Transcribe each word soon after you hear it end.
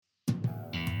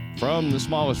From the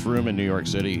smallest room in New York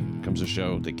City comes a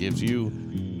show that gives you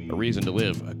a reason to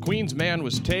live. A Queens man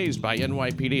was tased by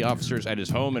NYPD officers at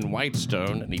his home in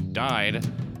Whitestone, and he died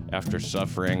after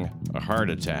suffering a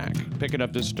heart attack. Picking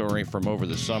up this story from over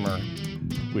the summer,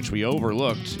 which we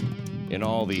overlooked in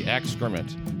all the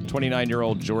excrement.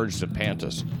 29-year-old George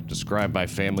Zapantis, described by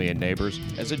family and neighbors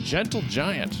as a gentle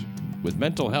giant with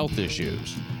mental health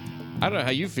issues. I don't know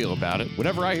how you feel about it.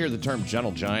 Whenever I hear the term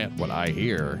gentle giant, what I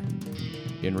hear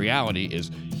in reality is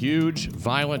huge,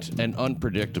 violent, and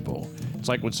unpredictable. It's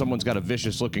like when someone's got a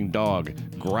vicious-looking dog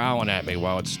growling at me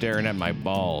while it's staring at my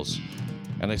balls.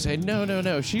 And they say,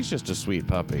 no, she's just a sweet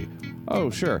puppy.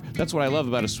 Oh, sure. That's what I love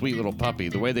about a sweet little puppy.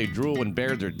 The way they drool and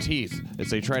bare their teeth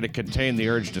as they try to contain the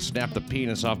urge to snap the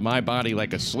penis off my body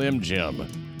like a Slim Jim.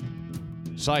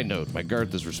 Side note, my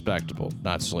girth is respectable,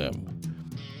 not slim.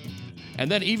 And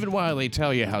then even while they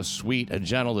tell you how sweet and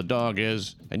gentle the dog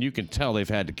is, and you can tell they've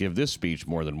had to give this speech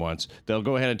more than once, they'll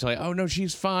go ahead and tell you, oh, no,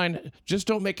 she's fine. Just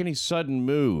don't make any sudden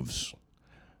moves.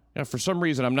 Now, for some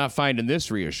reason, I'm not finding this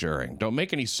reassuring. Don't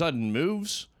make any sudden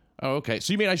moves? Oh, okay.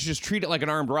 So you mean I should just treat it like an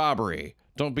armed robbery?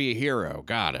 Don't be a hero.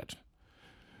 Got it.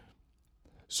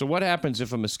 So what happens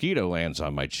if a mosquito lands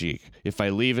on my cheek? If I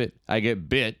leave it, I get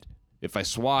bit. If I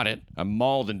swat it, I'm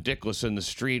mauled and dickless in the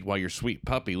street while your sweet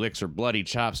puppy licks her bloody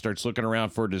chop, starts looking around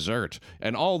for dessert.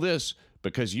 And all this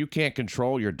because you can't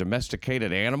control your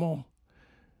domesticated animal?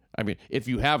 I mean, if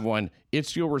you have one,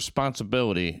 it's your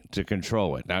responsibility to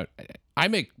control it. Now, I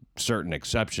make certain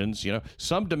exceptions. You know,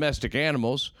 some domestic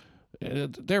animals,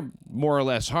 they're more or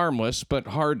less harmless, but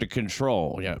hard to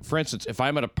control. You know, for instance, if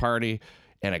I'm at a party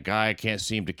and a guy can't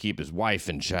seem to keep his wife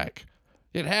in check,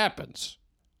 it happens.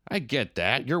 I get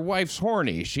that. Your wife's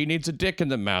horny. She needs a dick in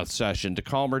the mouth session to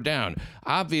calm her down.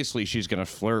 Obviously, she's going to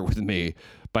flirt with me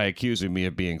by accusing me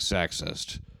of being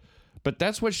sexist. But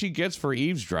that's what she gets for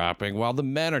eavesdropping while the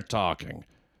men are talking.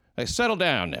 Like, settle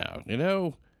down now, you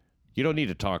know? You don't need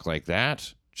to talk like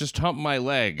that. Just hump my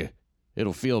leg.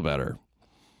 It'll feel better.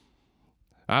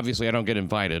 Obviously, I don't get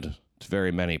invited to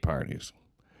very many parties.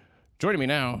 Joining me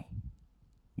now,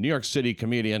 New York City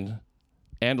comedian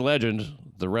and legend,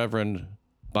 the Reverend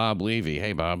Bob Levy.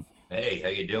 Hey, Bob. Hey, how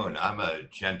you doing? I'm a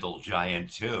gentle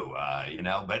giant too,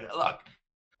 but look,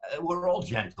 we're all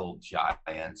gentle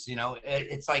giants, you know.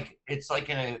 It's like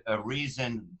a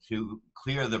reason to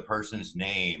clear the person's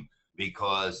name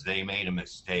because they made a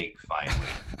mistake finally.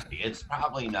 It's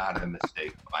probably not a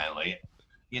mistake finally.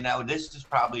 You know, this is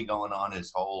probably going on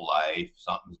his whole life.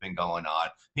 Something's been going on.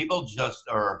 People just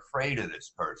are afraid of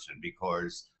this person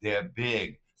because they're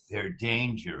big, they're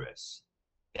dangerous.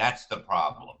 That's the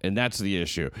problem. And that's the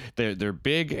issue. They're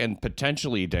big and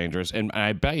potentially dangerous. And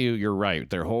I bet you're right.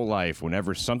 Their whole life,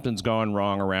 whenever something's gone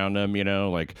wrong around them, you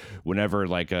know, like whenever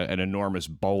like an enormous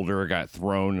boulder got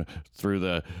thrown through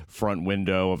the front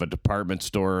window of a department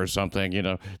store or something, you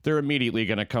know, they're immediately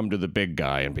going to come to the big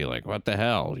guy and be like, what the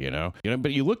hell, you know?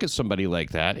 But you look at somebody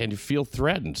like that and you feel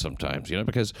threatened sometimes, you know,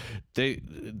 because they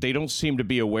don't seem to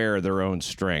be aware of their own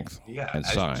strength. Yeah, and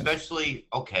signs. Especially,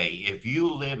 okay, if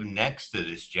you live next to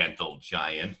this gentle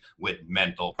giant with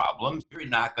mental problems, you're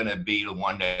not going to be the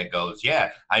one that goes, yeah,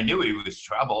 I knew he was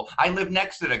trouble. I live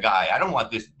next to the guy. I don't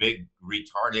want this big,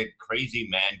 retarded, crazy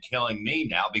man killing me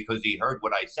now because he heard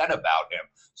what I said about him.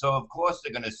 So, of course,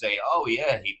 they're going to say, oh,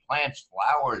 yeah, he plants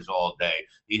flowers all day.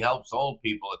 He helps old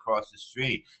people across the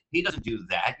street. He doesn't do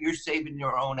that. You're saving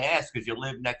your own ass because you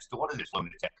live next door to this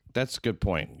lunatic. That's a good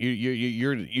point.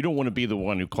 You don't want to be the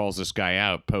one who calls this guy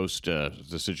out post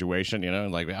the situation, you know,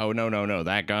 like, oh, no,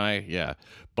 that guy. Yeah.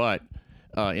 But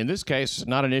in this case,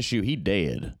 not an issue. He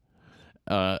dead.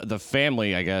 The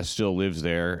family, I guess, still lives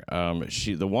there.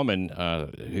 The woman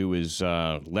who is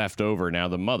left over now,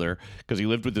 the mother, because he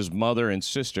lived with his mother and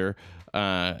sister,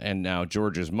 and now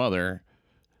George's mother,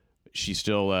 she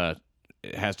still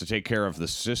has to take care of the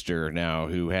sister now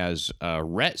who has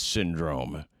Rett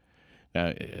syndrome.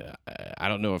 Now, I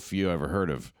don't know if you ever heard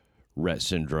of Rett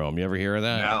syndrome. You ever hear of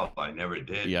that? No, I never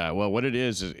did. Yeah, well, what it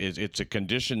is it's a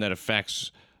condition that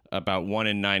affects about 1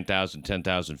 in 9,000,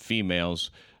 10,000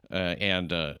 females.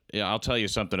 I'll tell you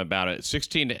something about it. 6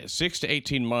 to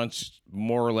 18 months,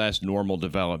 more or less normal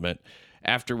development,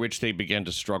 after which they begin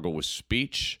to struggle with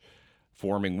speech,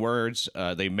 forming words.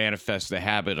 They manifest the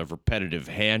habit of repetitive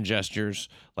hand gestures,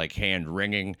 like hand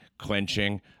wringing,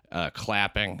 clenching,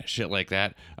 clapping, shit like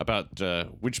that,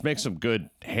 which makes them good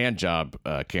hand job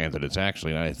candidates,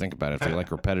 actually. Now I think about it, if they like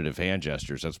repetitive hand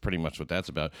gestures, that's pretty much what that's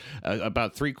about.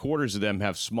 About 3/4 of them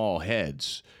have small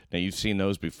heads. Now, you've seen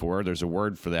those before. There's a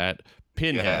word for that.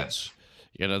 Pinheads.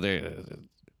 Yeah. You know,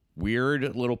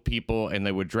 weird little people, and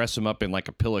they would dress them up in like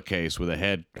a pillowcase with a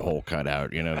head hole cut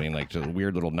out. You know what I mean? Like the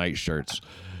weird little night shirts.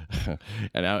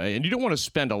 And you don't want to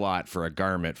spend a lot for a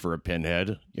garment for a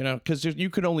pinhead, you know, because you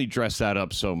could only dress that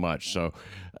up so much. So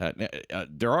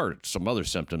there are some other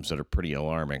symptoms that are pretty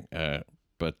alarming.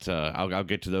 But I'll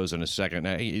get to those in a second.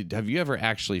 Now, have you ever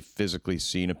actually physically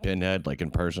seen a pinhead, like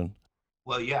in person?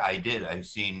 Well, yeah, I did. I've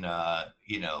seen,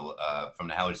 from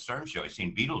the Howard Stern show, I've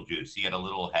seen Beetlejuice. He had a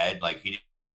little head, like he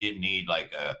didn't need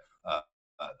like a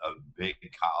big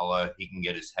collar. He can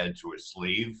get his head through a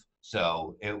sleeve.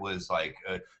 So it was like,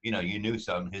 you knew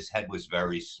something. His head was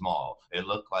very small. It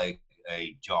looked like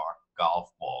a golf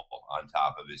ball on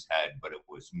top of his head, but it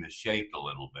was misshaped a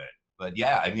little bit. But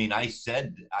yeah, I mean, I've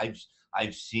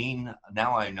seen,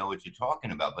 now I know what you're talking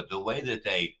about, but the way that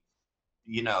they,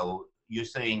 you're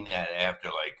saying that after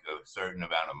like a certain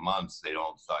amount of months, they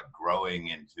don't start growing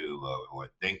into or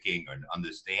thinking or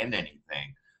understand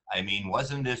anything. I mean,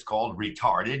 wasn't this called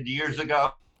retarded years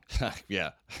ago?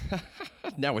 Yeah.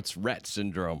 Now it's Rett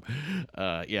syndrome.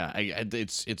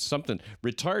 It's something.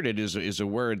 Retarded is a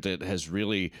word that has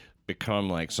really become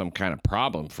like some kind of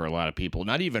problem for a lot of people.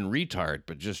 Not even retard,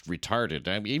 but just retarded.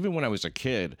 I mean, even when I was a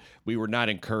kid, we were not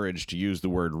encouraged to use the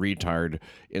word retard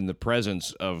in the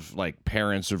presence of like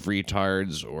parents of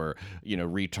retards or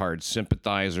retard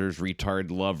sympathizers, retard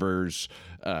lovers.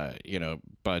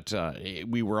 But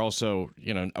we were also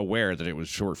aware that it was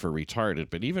short for retarded.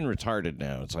 But even retarded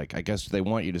now, it's like I guess they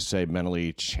want you to say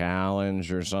mentally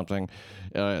challenged or something.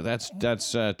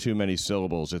 That's too many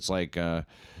syllables. It's like.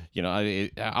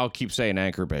 I'll keep saying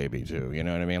anchor baby too. You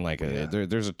know what I mean? Like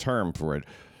there's a term for it.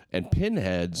 And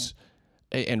pinheads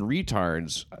and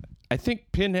retards. I think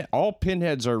all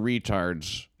pinheads are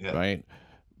retards, right?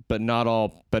 But not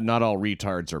all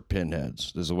retards are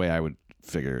pinheads. This is the way I would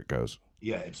figure it goes.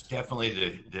 Yeah, it's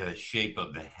definitely the shape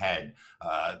of the head.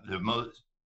 The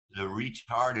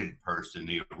retarded person,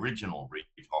 the original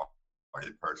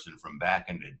retarded person from back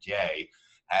in the day,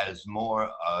 has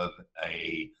more of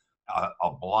a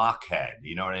blockhead.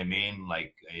 You know what I mean?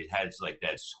 Like it has like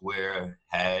that square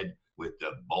head with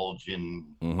the bulging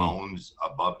bones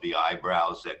above the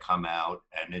eyebrows that come out,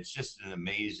 and it's just an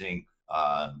amazing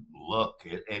look.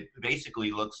 It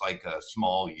basically looks like a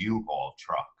small U-Haul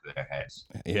truck. Their heads.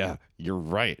 Yeah, you're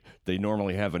right. They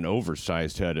normally have an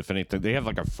oversized head. If anything, they have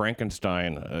like a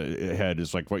Frankenstein head.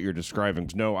 Is like what you're describing.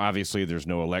 No, obviously there's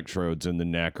no electrodes in the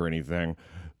neck or anything,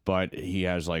 but he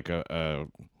has like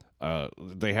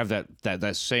they have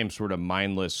that same sort of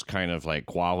mindless kind of like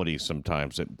quality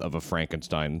sometimes of a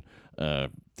Frankenstein. And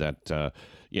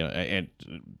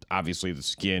obviously the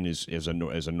skin is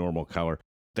a normal color.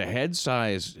 The head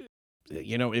size,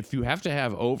 if you have to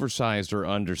have oversized or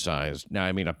undersized. Now,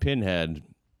 I mean, a pinhead,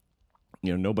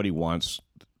 nobody wants.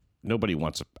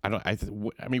 I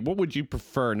mean, what would you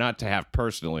prefer not to have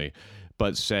personally,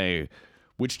 but say,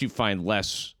 which do you find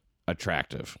less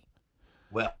attractive?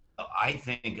 Well, I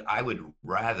think I would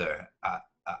rather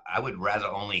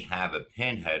only have a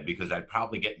pinhead because I'd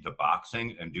probably get into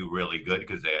boxing and do really good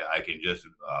because I can just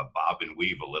bob and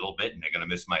weave a little bit and they're going to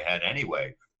miss my head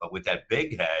anyway. But with that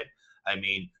big head, I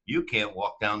mean, you can't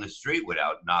walk down the street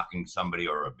without knocking somebody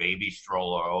or a baby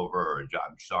stroller over. Or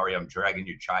I'm sorry, I'm dragging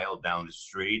your child down the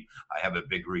street. I have a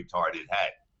big retarded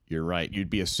head. You're right. You'd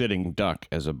be a sitting duck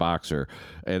as a boxer,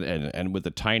 and with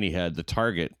a tiny head, the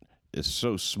target is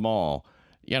so small.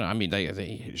 I mean,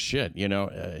 they shit, and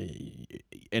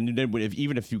then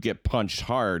even if you get punched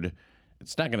hard,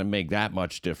 it's not going to make that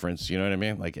much difference. You know what I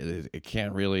mean? Like it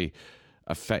can't really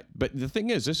affect. But the thing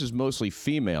is, this is mostly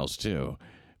females too.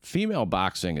 Female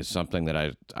boxing is something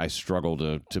that I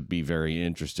struggle to be very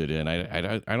interested in.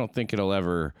 I don't think it'll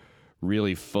ever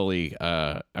really fully.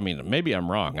 I mean, maybe I'm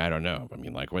wrong. I don't know. I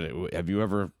mean, like, have you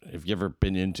ever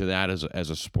been into that as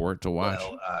a sport to watch?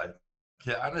 Well,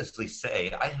 to honestly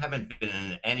say, I haven't been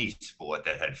in any sport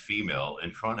that had female in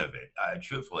front of it.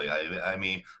 Truthfully, I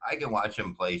mean, I can watch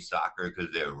them play soccer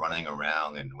because they're running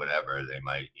around and whatever. They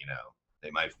might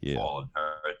fall and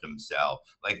hurt themselves.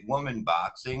 Like woman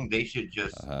boxing, they should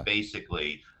just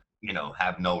basically,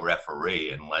 have no referee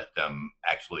and let them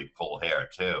actually pull hair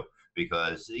too,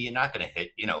 because you're not going to hit.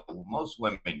 Most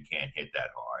women can't hit that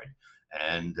hard,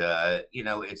 and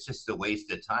it's just a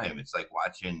waste of time. It's like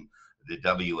watching the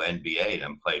WNBA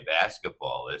them play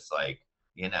basketball. It's like,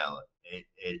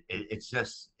 it's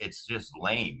just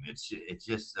lame.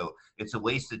 It's a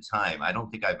waste of time. I don't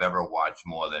think I've ever watched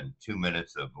more than 2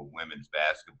 minutes of a women's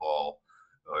basketball,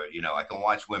 or I can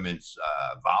watch women's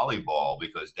volleyball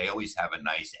because they always have a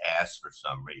nice ass for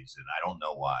some reason. I don't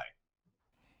know why.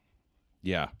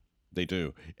 Yeah. They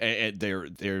do. And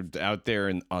they're out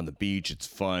there on the beach. It's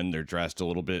fun. They're dressed a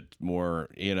little bit more,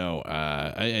 in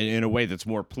a way that's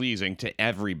more pleasing to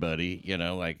everybody.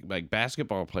 Like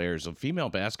basketball players, female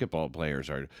basketball players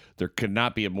are. There could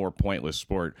not be a more pointless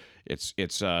sport.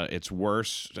 It's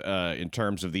worse in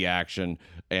terms of the action,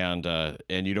 and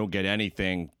you don't get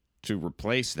anything to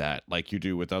replace that like you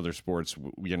do with other sports.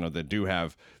 That do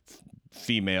have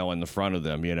female in the front of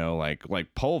them.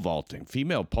 Like pole vaulting,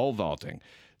 female pole vaulting.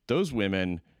 Those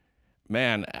women,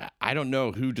 man, I don't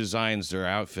know who designs their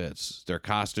outfits, their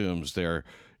costumes, their,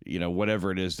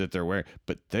 whatever it is that they're wearing,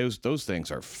 but those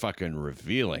things are fucking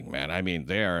revealing, man. I mean,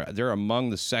 they're among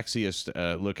the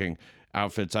sexiest looking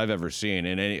outfits I've ever seen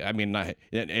in any. I mean, not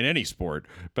in any sport,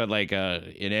 but like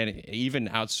in any, even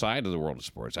outside of the world of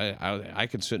sports. I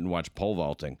could sit and watch pole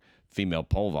vaulting, female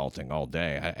pole vaulting all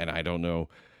day, and I don't know.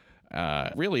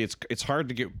 Really, it's hard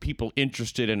to get people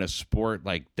interested in a sport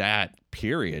like that,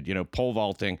 period. Pole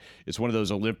vaulting is one of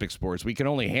those Olympic sports. We can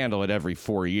only handle it every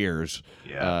 4 years.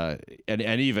 Yeah. And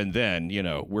even then,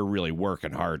 we're really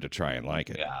working hard to try and like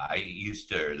it. Yeah,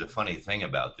 the funny thing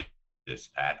about this,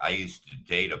 Pat, I used to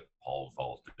date a pole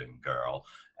vaulting girl,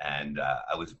 and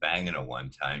I was banging her one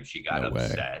time. She got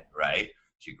upset, right?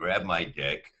 She grabbed my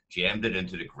dick, jammed it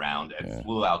into the ground, and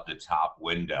flew out the top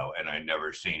window, and I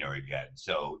never seen her again.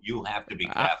 So you have to be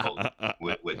careful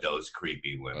with those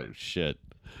creepy women. Oh, shit.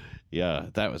 Yeah,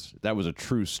 that was a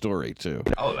true story too.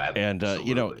 Oh,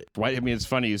 absolutely. And it's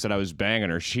funny you said I was banging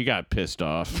her. She got pissed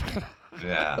off.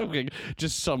 Yeah.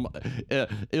 Just some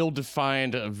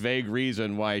ill-defined, vague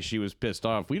reason why she was pissed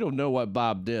off. We don't know what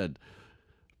Bob did,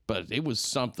 but it was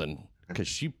something because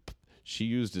she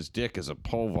used his dick as a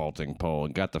pole vaulting pole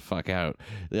and got the fuck out.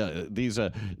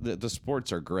 The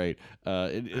sports are great.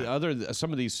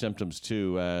 Some of these symptoms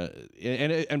too,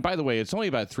 and by the way, it's only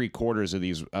about 3/4 of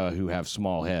these who have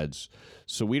small heads.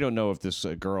 So we don't know if this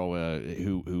girl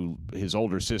who his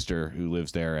older sister who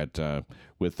lives there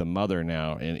with the mother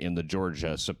now in the George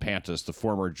Sapantis, the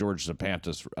former George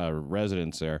Sapantis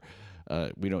residence there.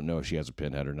 We don't know if she has a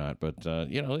pinhead or not, but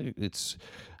it's.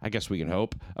 I guess we can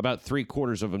hope. About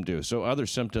 3/4 of them do. So other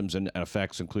symptoms and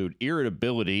effects include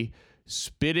irritability,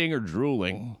 spitting or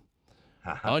drooling,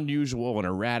 unusual and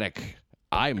erratic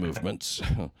eye movements,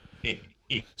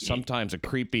 sometimes a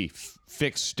creepy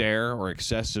fixed stare or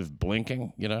excessive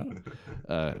blinking.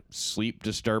 Sleep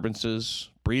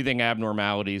disturbances, breathing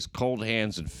abnormalities, cold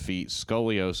hands and feet,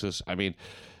 scoliosis. I mean.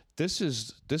 This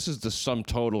is the sum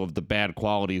total of the bad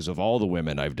qualities of all the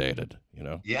women I've dated,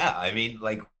 Yeah, I mean,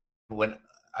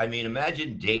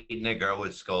 imagine dating a girl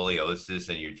with scoliosis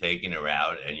and you're taking her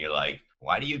out and you're like,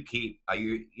 why do you keep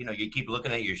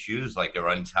looking at your shoes like they're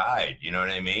untied? You know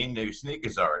what I mean? Your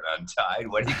sneakers aren't untied.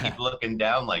 Why do you keep looking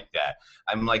down like that?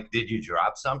 I'm like, did you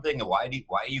drop something? Why do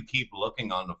you keep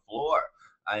looking on the floor?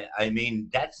 I mean,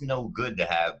 that's no good to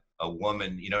have a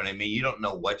woman, you know what I mean? You don't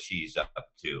know what she's up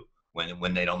to. When a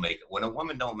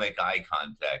woman don't make eye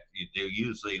contact, they're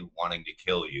usually wanting to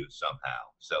kill you somehow.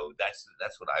 So that's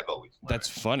what I've always learned. That's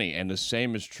funny, and the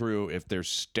same is true if they're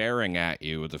staring at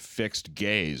you with a fixed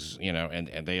gaze,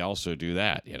 and they also do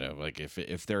that, like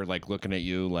if they're like looking at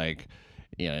you like,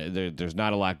 there's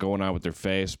not a lot going on with their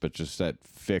face, but just that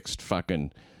fixed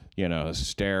fucking,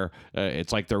 stare.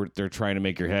 It's like they're trying to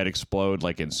make your head explode,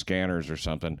 like in Scanners or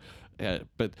something.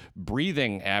 But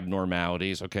breathing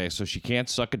abnormalities. Okay, so she can't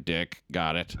suck a dick.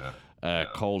 Got it.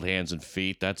 Cold hands and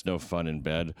feet. That's no fun in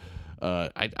bed.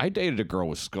 I dated a girl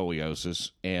with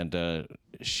scoliosis, and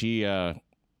she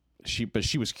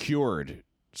was cured.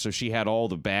 So she had all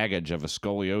the baggage of a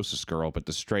scoliosis girl, but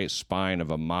the straight spine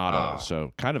of a model.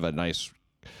 So kind of a nice,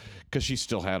 because she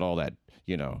still had all that,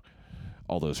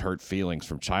 all those hurt feelings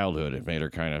from childhood. It made her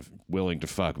kind of willing to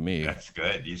fuck me. That's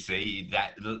good. You see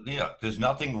that, there's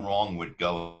nothing wrong with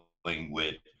going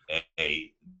with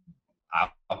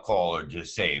I'll call her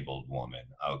disabled woman.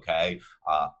 Okay.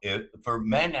 For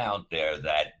men out there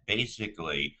that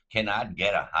basically cannot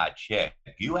get a hot chick,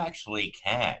 you actually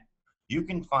can. You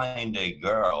can find a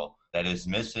girl that is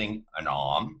missing an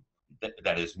arm,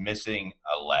 that is missing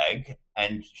a leg,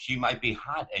 and she might be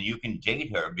hot, and you can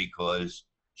date her because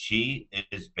she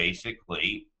is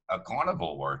basically a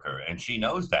carnival worker, and she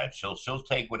knows that. She'll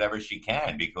take whatever she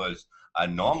can, because a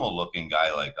normal looking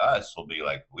guy like us will be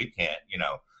like, we can't,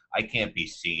 I can't be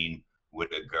seen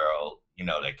with a girl,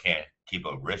 that can't keep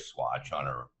a wristwatch on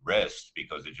her wrist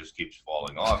because it just keeps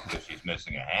falling off because she's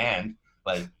missing a hand.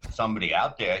 But somebody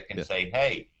out there can say,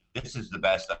 hey, this is the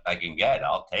best I can get.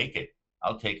 I'll take it.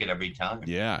 I'll take it every time.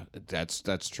 Yeah,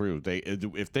 that's true.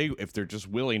 If they're just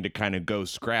willing to kind of go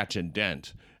scratch and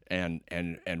dent and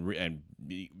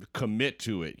commit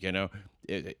to it,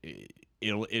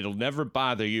 it'll never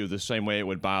bother you the same way it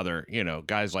would bother,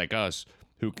 guys like us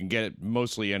who can get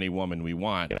mostly any woman we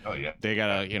want. Oh yeah. They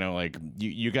gotta, like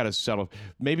you gotta settle.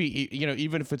 Maybe,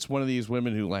 even if it's one of these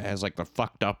women who has like the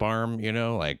fucked up arm,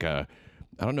 like, I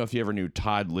don't know if you ever knew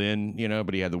Todd Lynn,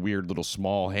 but he had the weird little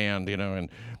small hand, and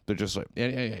they're just like,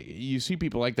 and you see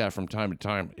people like that from time to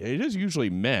time. It is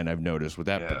usually men, I've noticed, with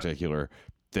that particular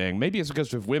thing. Maybe it's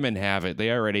because if women have it,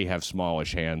 they already have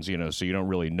smallish hands, so you don't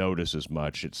really notice as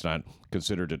much. It's not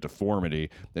considered a deformity.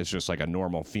 It's just like a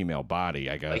normal female body,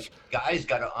 I guess. Like, guys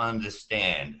got to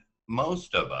understand,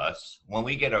 most of us, when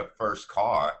we get our first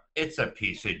car, it's a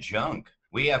piece of junk.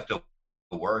 We have to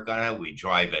work on it. We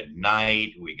drive at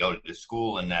night. We go to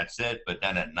school and that's it. But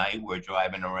then at night we're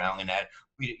driving around in that.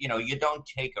 You don't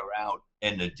take her out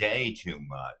in the day too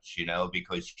much,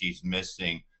 because she's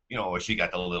missing, or she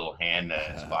got the little hand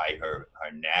that's by her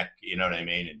neck, you know what I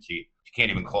mean? And she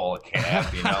can't even call a cab,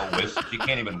 she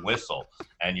can't even whistle.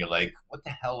 And you're like, what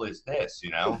the hell is this?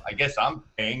 I guess I'm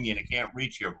paying you and it can't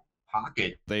reach your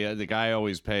pocket. The guy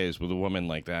always pays with a woman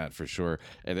like that, for sure.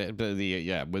 And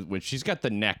when she's got the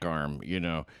neck arm,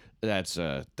 that's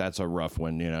a rough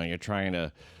one. You're trying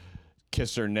to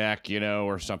kiss her neck,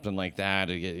 or something like that,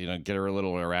 to get her a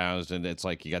little aroused, and it's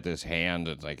like you got this hand.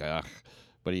 It's like, ugh,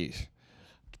 but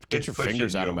get your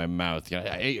fingers out of my mouth.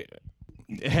 Every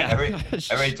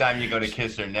time you go to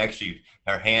kiss her neck,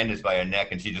 her hand is by her neck,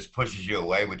 and she just pushes you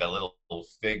away with a little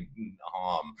fig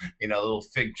arm, little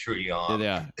fig tree arm.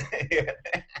 Yeah.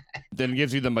 Then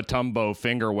gives you the Matumbo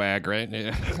finger wag, right?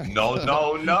 No.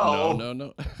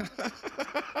 No.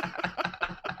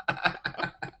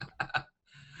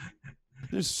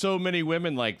 There's so many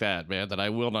women like that, man, that I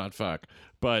will not fuck.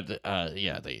 But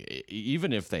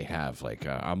even if they have like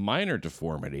a minor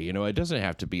deformity, it doesn't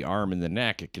have to be arm in the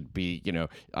neck. It could be,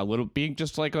 a little being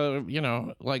just like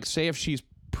like say if she's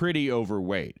pretty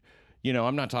overweight.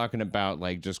 I'm not talking about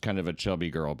like just kind of a chubby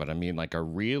girl, but I mean like a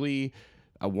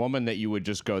woman that you would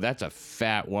just go, that's a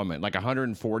fat woman, like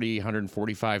 140,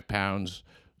 145 pounds,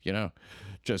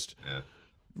 just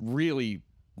really,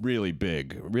 really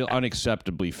big, real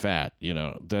unacceptably fat,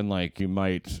 then like you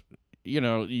might,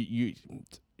 you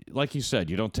like you said,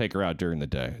 you don't take her out during the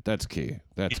day. That's key.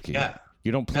 Yeah.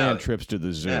 You don't plan trips to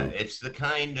the zoo. Yeah, it's the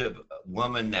kind of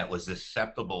woman that was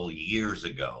acceptable years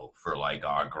ago for like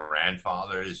our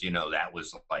grandfathers. That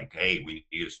was like, hey, we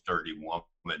need a sturdy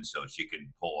woman so she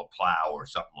can pull a plow or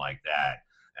something like that,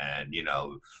 and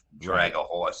drag a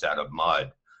horse out of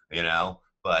mud.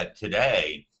 But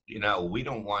today, we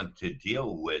don't want to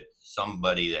deal with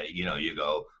somebody that you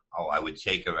go, oh, I would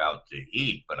take her out to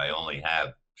eat, but I only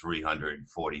have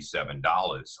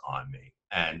 $347 on me.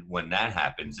 And when that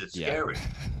happens, it's scary.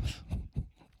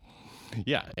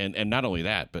 Yeah, and not only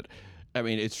that, but I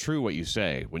mean, it's true what you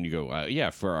say when you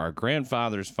go, for our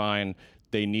grandfathers, fine.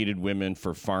 They needed women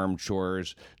for farm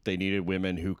chores. They needed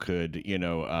women who could,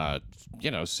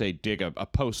 say dig a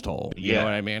post hole. You know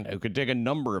what I mean? Who could dig a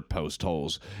number of post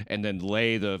holes and then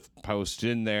lay the post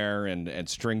in there and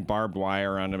string barbed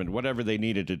wire on them and whatever they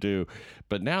needed to do.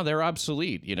 But now they're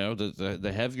obsolete.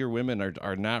 The heavier women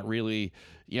are not really,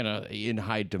 in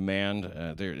high demand.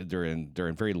 They're in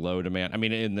very low demand. I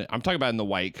mean, I'm talking about in the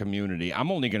white community. I'm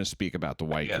only going to speak about the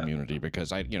white community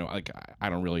because I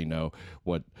don't really know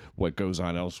what goes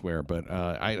on elsewhere. But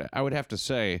I would have to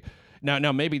say,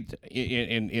 now maybe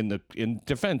in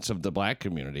defense of the black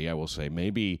community, I will say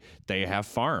maybe they have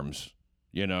farms,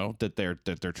 that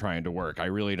they're trying to work. I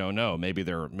really don't know. Maybe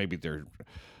they're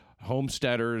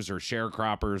homesteaders or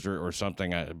sharecroppers or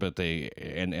something, but they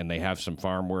have some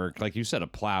farm work, like you said, a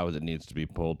plow that needs to be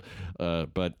pulled.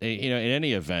 But in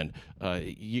any event,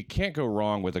 you can't go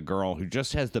wrong with a girl who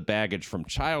just has the baggage from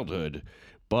childhood,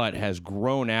 but has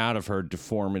grown out of her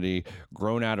deformity,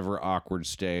 grown out of her awkward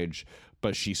stage,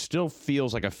 but she still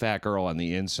feels like a fat girl on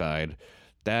the inside.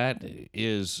 That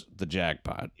is the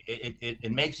jackpot.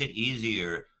 It makes it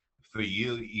easier for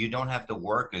you. You don't have to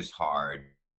work as hard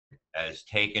as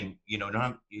taking,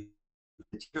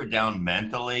 if you're down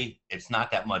mentally, it's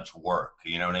not that much work.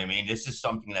 You know what I mean? This is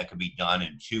something that could be done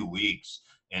in 2 weeks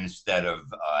instead of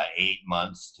 8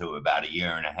 months to about a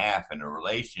year and a half in a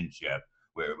relationship,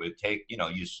 where it would take,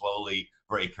 you slowly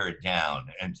break her down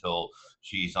until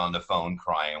she's on the phone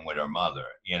crying with her mother,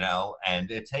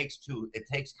 and it takes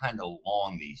kind of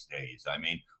long these days. I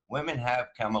mean, women have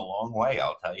come a long way,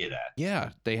 I'll tell you that. Yeah,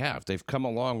 they have. They've come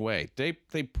a long way. They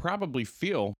probably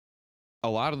feel, a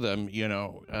lot of them,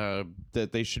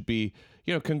 that they should be,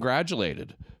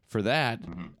 congratulated for that.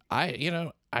 Mm-hmm.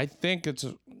 I think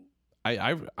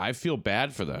I feel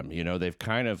bad for them. They've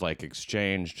kind of like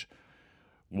exchanged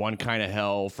one kind of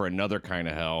hell for another kind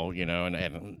of hell,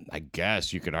 and I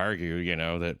guess you could argue,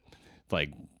 that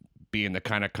like being the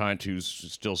kind of cunt who's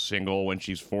still single when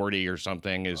she's 40 or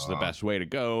something is the best way to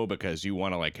go, because you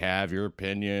want to like have your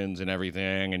opinions and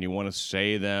everything, and you want to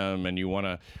say them, and you want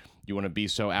to be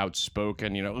so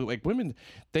outspoken, like women,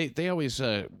 they always,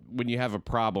 when you have a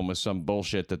problem with some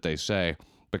bullshit that they say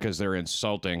because they're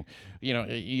insulting,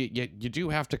 you do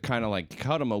have to kind of like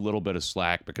cut them a little bit of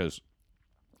slack, because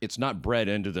it's not bred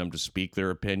into them to speak their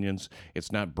opinions.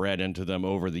 It's not bred into them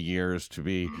over the years to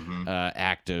be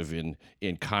active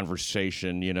in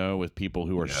conversation, with people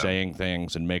who are saying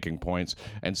things and making points.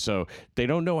 And so they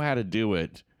don't know how to do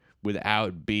it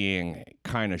without being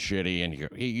kind of shitty. And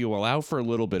you allow for a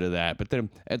little bit of that, but then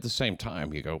at the same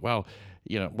time you go, well,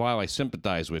 while I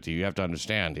sympathize with you, you have to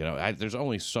understand, there's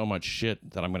only so much shit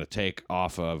that I'm going to take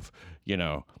off of,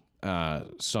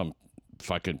 some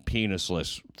fucking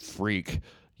penisless freak,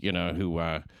 who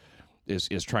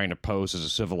is trying to pose as a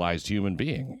civilized human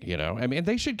being, I mean,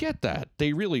 they should get that.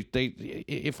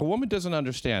 If a woman doesn't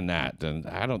understand that, then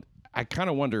I kind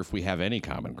of wonder if we have any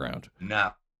common ground. No,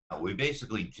 we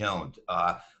basically don't.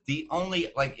 The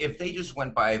only, like, if they just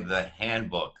went by the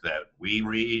handbook that we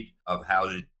read of how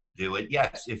to do it,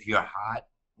 yes, if you're hot,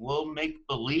 we'll make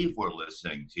believe we're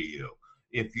listening to you.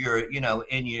 If you're,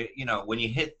 when you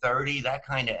hit 30, that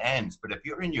kind of ends. But if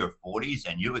you're in your 40s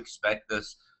and you expect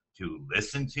us to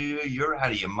listen to you, you're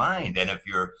out of your mind. And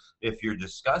if you're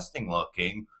disgusting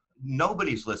looking,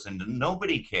 nobody's listening.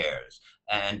 Nobody cares.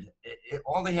 And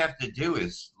all they have to do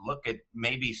is look at,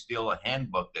 maybe steal a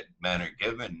handbook that men are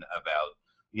given about,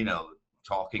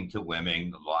 talking to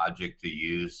women, the logic to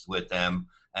use with them,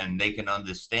 and they can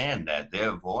understand that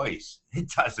their voice, it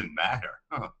doesn't matter.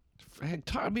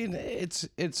 I mean,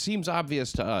 it seems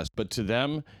obvious to us, but to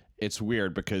them, it's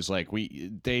weird, because like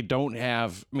they don't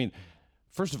have. I mean,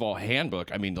 first of all,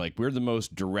 handbook. I mean, like, we're the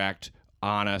most direct,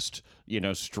 honest,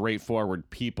 straightforward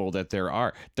people that there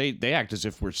are. They act as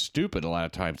if we're stupid a lot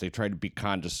of times. They try to be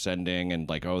condescending and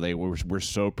like, oh, we're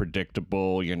so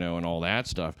predictable, and all that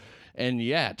stuff. And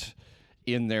yet,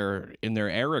 in their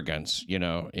arrogance,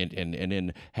 and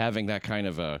in having that kind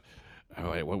of a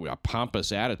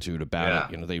pompous attitude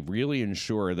about it, they really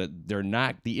ensure that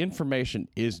the information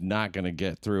is not going to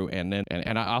get through,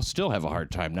 and I'll still have a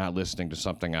hard time not listening to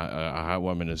something a hot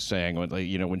woman is saying,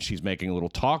 when she's making little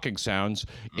talking sounds.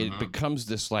 It becomes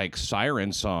this like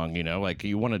siren song, like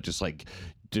you want to just like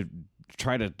to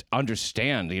try to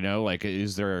understand, like,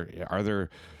 is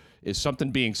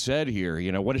something being said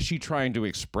here? What is she trying to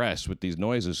express with these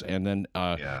noises? And then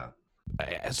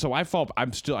so I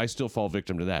still fall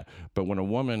victim to that. But when a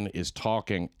woman is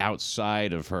talking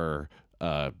outside of her,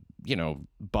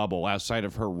 bubble, outside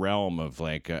of her realm of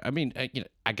like,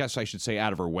 I guess I should say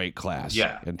out of her weight class.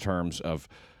 Yeah. In terms of,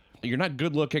 you're not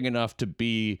good looking enough to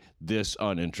be this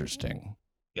uninteresting.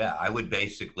 Yeah, I would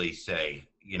basically say,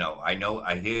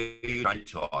 I hear you trying to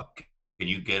talk. Can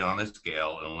you get on a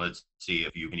scale and let's see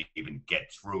if you can even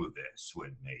get through this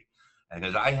with me?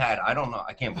 Because I don't know,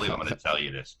 I can't believe I'm going to tell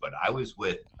you this, but I was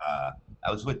with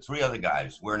 3 other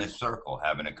guys. We're in a circle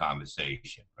having a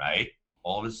conversation, right?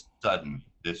 All of a sudden,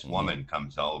 this woman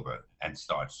comes over and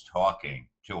starts talking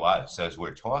to us as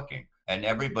we're talking. And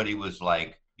everybody was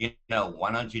like,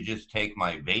 why don't you just take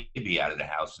my baby out of the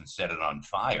house and set it on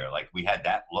fire? Like, we had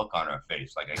that look on our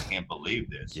face, like, I can't believe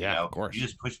this. Yeah, of course. You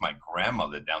just pushed my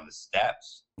grandmother down the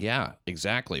steps. Yeah,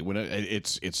 exactly. When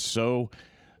it's so...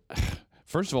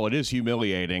 First of all, it is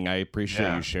humiliating. I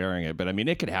appreciate you sharing it, but I mean,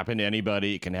 it could happen to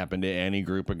anybody. It can happen to any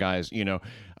group of guys.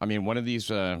 I mean, one of these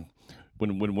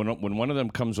when one of them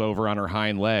comes over on her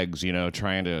hind legs,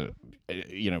 trying to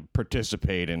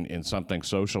participate in something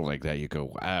social like that, you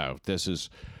go, wow, this is,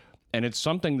 and it's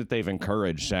something that they've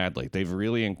encouraged. Sadly, they've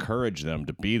really encouraged them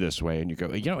to be this way, and you go,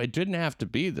 it didn't have to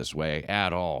be this way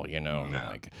at all. No.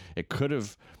 Like, it could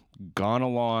have gone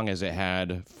along as it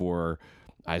had for,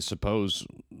 I suppose,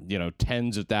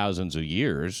 tens of thousands of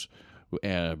years,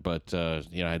 but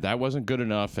that wasn't good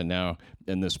enough. And now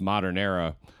in this modern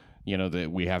era, that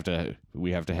we have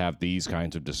to have these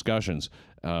kinds of discussions.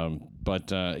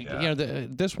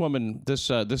 This woman,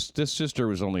 this sister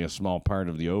was only a small part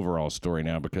of the overall story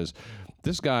now, because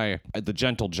this guy, the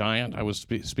gentle giant I was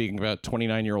speaking about,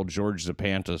 29-year-old George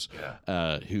Zapantis,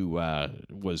 who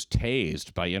was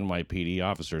tased by NYPD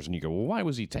officers. And you go, well, why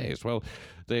was he tased? Well,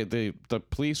 the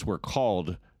police were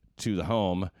called to the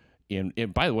home in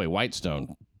by the way,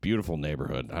 Whitestone, beautiful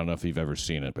neighborhood. I don't know if you've ever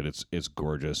seen it, but it's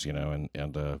gorgeous, and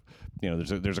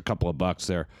there's a couple of bucks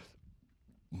there.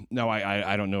 No,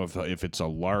 I don't know if it's a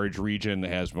large region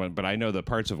that has one, but I know the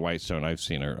parts of Whitestone I've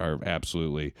seen are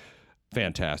absolutely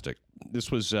Fantastic.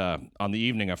 This was on the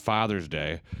evening of Father's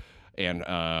Day, and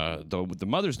the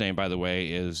mother's name, by the way,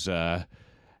 is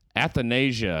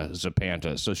Athanasia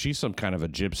Zapanta. So she's some kind of a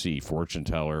gypsy fortune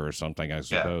teller or something, I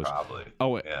suppose. Yeah, probably.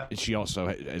 Oh, yeah. She also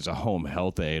is a home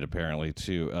health aide, apparently,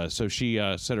 too. So she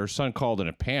said her son called in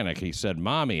a panic. He said,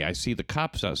 "Mommy, I see the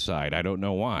cops outside. I don't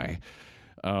know why."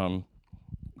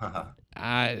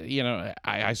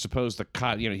 I suppose the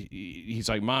cop, he's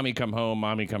like, "Mommy, come home.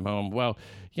 Mommy, come home." Well,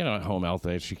 at home health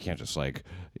aide, she can't just like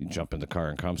jump in the car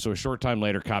and come. So a short time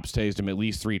later, cops tased him at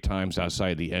least 3 times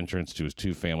outside the entrance to his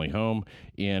 2-family home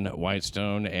in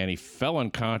Whitestone, and he fell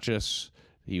unconscious.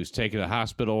 He was taken to the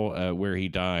hospital where he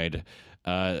died.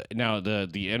 Now, the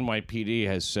NYPD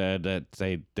has said that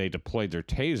they deployed their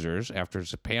tasers after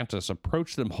Zapantas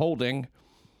approached them holding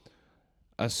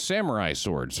a samurai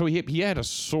sword. So he had a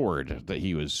sword that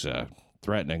he was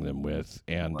threatening them with,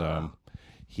 and Wow.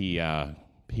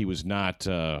 he was not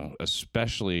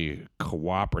especially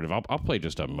cooperative. I'll play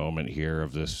just a moment here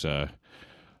of this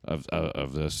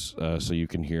of this so you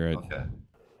can hear it. Okay.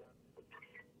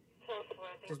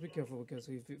 Just be careful, because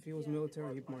if he was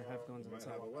military, he might have guns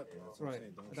inside. Right.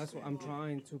 That's what I'm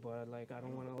trying to, but I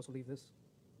don't want to also leave this.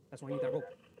 That's why I need that rope.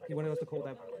 He wanted us to call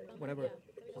that whatever.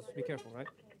 Just be careful, right?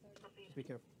 Just be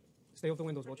careful. Stay off the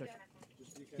windows. We'll check.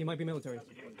 He might be military.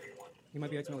 He might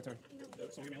be ex-military.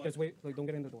 Just wait. Don't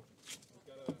get in the door.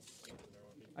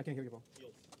 I can't hear you, bro.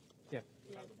 Yeah.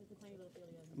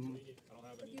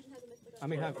 I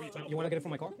may have. You want to get it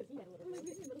from my car?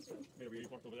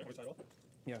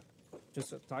 Yeah.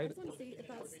 Just tie it.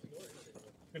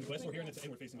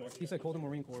 He said call the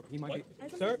Marine Corps. He might be.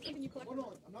 Sir?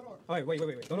 All right,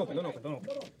 wait. Don't open.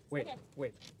 Wait.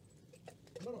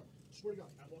 No, swear to God.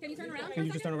 Can you turn around? Can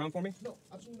you just turn around for me? No,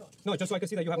 absolutely not. No, just so I can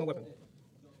see that you have no weapon.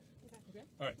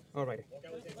 All right.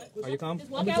 Are you calm?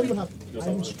 Let me tell you what happened. I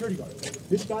am a security guard.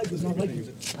 This guy does not like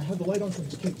you. I have the light on from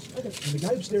his case. And the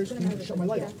guy upstairs came to shut my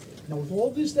light off. Now, with all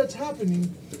this that's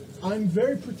happening, I'm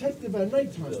very protective at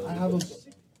nighttime. I have a...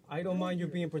 I don't mind you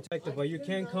being protected, but you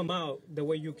can't come out the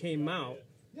way you came out.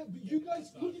 Yeah, but you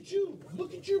guys, look at you.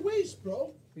 Look at your waist,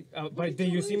 bro. But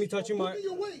did you see me touching my... Look at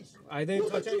your waist. I didn't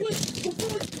touch anything.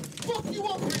 Before I fuck you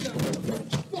up right now.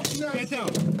 Fucking ass. Get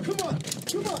down. Come on.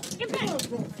 Get back. Come on,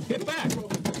 bro. Get back.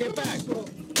 Get back. Bro.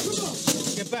 Come on.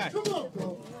 Get back. Come on,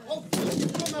 bro. I'll fucking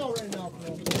come out right now,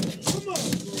 bro. Come on,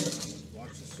 bro.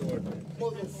 Watch the sword.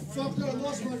 Motherfucker, I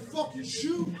lost my fucking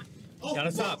shoe.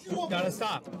 Gotta stop. Gotta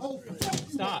stop. I'll fuck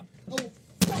you Stop. up. I'll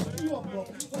fuck you up, bro.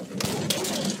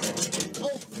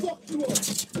 I'll fuck you up.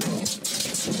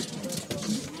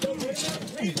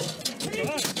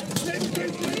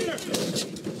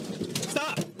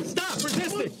 Stop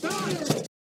resisting.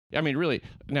 I mean, really.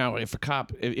 Now, if a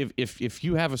cop, if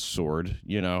you have a sword,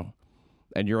 and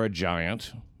you're a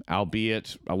giant,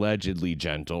 albeit allegedly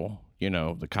gentle,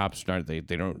 the cops they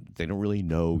don't really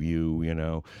know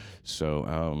you,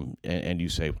 So and you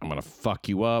say, "I'm gonna fuck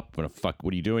you up. I'm gonna fuck.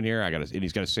 What are you doing here?" And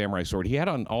he's got a samurai sword. He had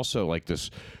on also like this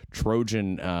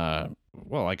Trojan,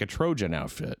 like a Trojan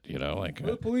outfit,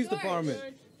 The police department.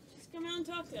 Just come out and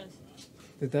talk to us.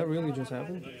 Did that really just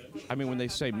happen? I mean, when they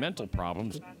say mental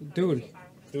problems, Dude,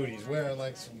 He's wearing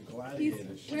like some gladiator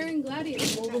shit. He's wearing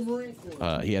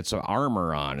gladiator. he had some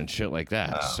armor on and shit like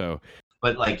that. Wow. So.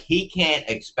 But he can't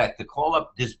expect to call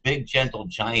up this big gentle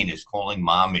giant is calling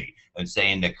mommy and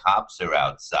saying the cops are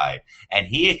outside. And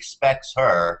he expects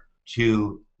her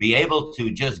to be able to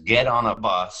just get on a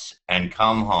bus and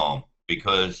come home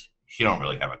because she don't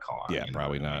really have a car. Yeah,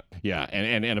 probably not. Yeah,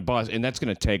 and a bus, and that's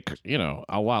going to take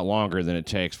a lot longer than it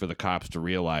takes for the cops to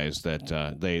realize that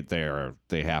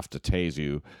they have to tase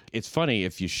you. It's funny,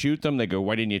 if you shoot them, they go,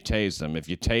 "Why didn't you tase them?" If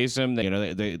you tase them,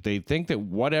 they think that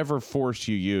whatever force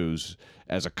you use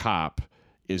as a cop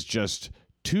is just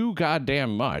too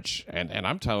goddamn much, and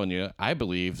I'm telling you, I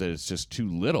believe that it's just too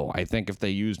little. I think if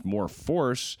they used more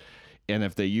force, and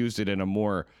if they used it in a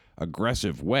more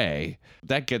aggressive way,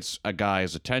 that gets a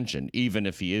guy's attention, even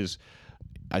if he is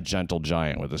a gentle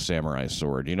giant with a samurai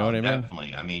sword. You know what I mean?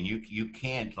 Definitely. I mean, you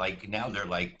can't, now they're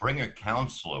like, bring a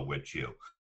counselor with you.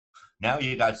 Now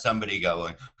you got somebody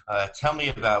going, tell me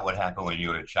about what happened when you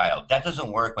were a child. That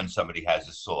doesn't work when somebody has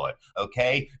a sword,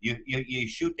 okay? You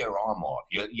shoot their arm off.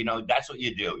 That's what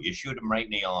you do. You shoot them right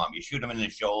in the arm. You shoot them in the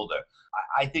shoulder.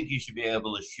 I think you should be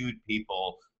able to shoot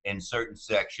people in certain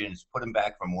sections, put them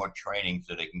back for more training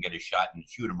so they can get a shot and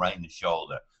shoot them right in the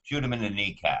shoulder. Shoot them in the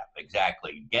kneecap,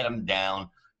 exactly. Get him down.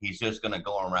 He's just going to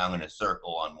go around in a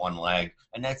circle on one leg,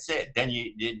 and that's it. Then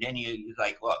you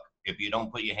like, look, if you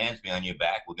don't put your hands behind your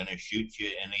back, we're going to shoot you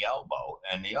in the elbow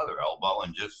and the other elbow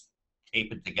and just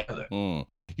tape it together.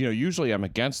 Usually I'm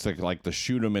against the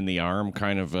shoot him in the arm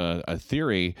kind of a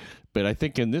theory, but I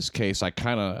think in this case,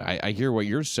 I hear what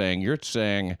you're saying. You're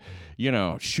saying,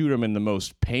 shoot him in the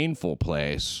most painful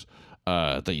place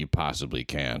that you possibly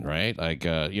can, right? Like,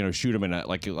 shoot him in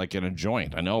like in a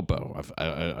joint, an elbow,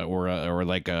 or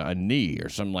like a knee or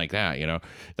something like that.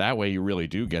 That way you really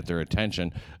do get their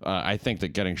attention. I think that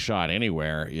getting shot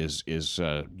anywhere is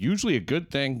usually a good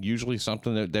thing. Usually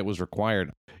something that was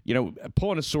required.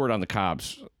 Pulling a sword on the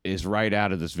cops is right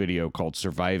out of this video called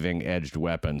 "Surviving Edged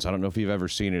Weapons." I don't know if you've ever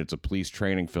seen it. It's a police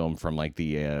training film from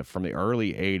the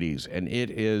early '80s, and it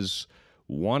is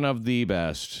one of the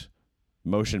best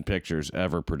motion pictures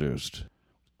ever produced.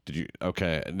 Did you?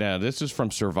 Okay, now this is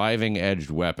from Surviving Edged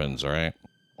Weapons, all right?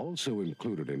 Also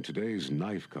included in today's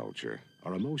knife culture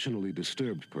are emotionally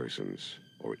disturbed persons,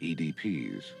 or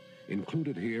EDPs.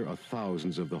 Included here are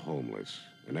thousands of the homeless,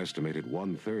 an estimated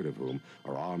 1/3 of whom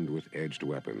are armed with edged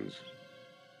weapons.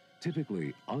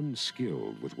 Typically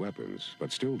unskilled with weapons,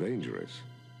 but still dangerous,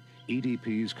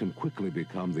 EDPs can quickly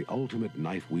become the ultimate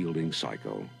knife-wielding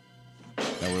psycho.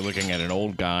 Now we're looking at an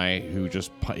old guy who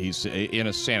he's in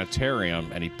a sanitarium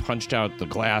and he punched out the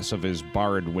glass of his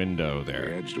barred window there.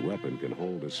 The edged weapon can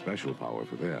hold a special power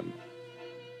for them.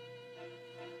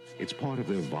 It's part of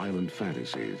their violent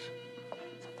fantasies.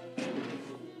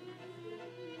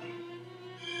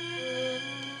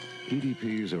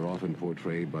 EDPs are often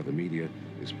portrayed by the media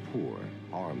as poor,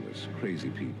 harmless, crazy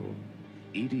people.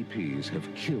 EDPs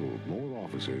have killed more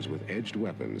officers with edged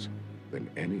weapons than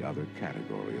any other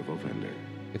category of offender.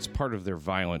 It's part of their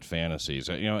violent fantasies.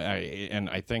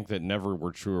 I think that never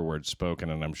were truer words spoken,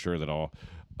 and I'm sure that all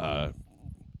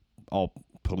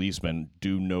policemen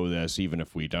do know this, even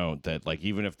if we don't, that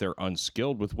even if they're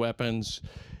unskilled with weapons,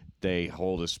 they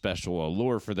hold a special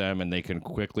allure for them, and they can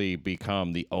quickly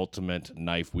become the ultimate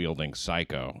knife-wielding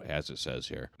psycho, as it says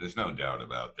here. There's no doubt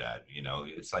about that.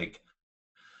 It's like,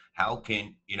 how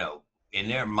can, in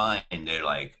their mind, they're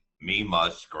like, me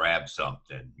must grab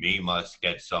something. Me must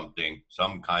get something,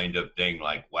 some kind of thing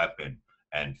like weapon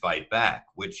and fight back,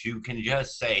 which you can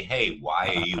just say, hey, why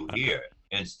are you here?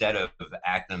 Instead of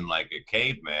acting like a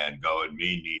caveman going,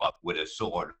 me need up with a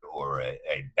sword or a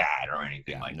bat or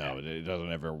anything like that. No, it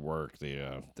doesn't ever work. And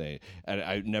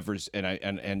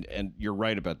you're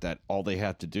right about that. All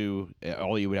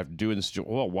you would have to do in this,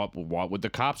 what would the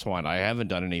cops want? I haven't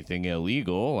done anything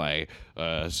illegal.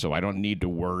 So I don't need to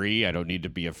worry. I don't need to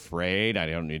be afraid.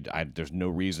 There's no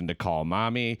reason to call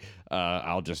mommy.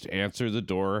 I'll just answer the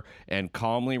door and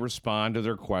calmly respond to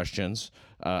their questions.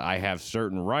 I have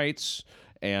certain rights.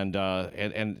 And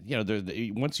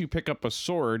once you pick up a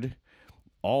sword,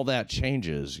 all that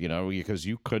changes, because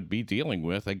you could be dealing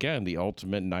with, again, the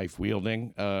ultimate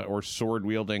knife-wielding or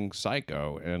sword-wielding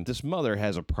psycho. And this mother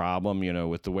has a problem,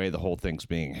 with the way the whole thing's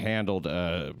being handled,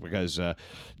 because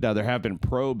now there have been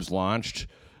probes launched.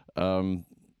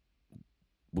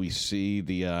 We see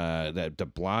that de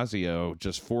Blasio,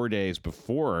 just 4 days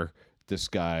before this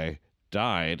guy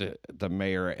died, the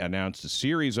mayor announced a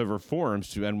series of reforms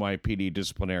to NYPD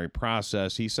disciplinary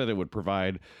process. He said it would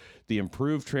provide the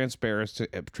improved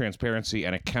transparency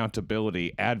and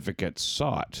accountability advocates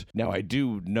sought. Now, I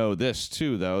do know this,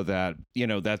 too, though, that,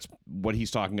 that's what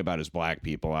he's talking about is black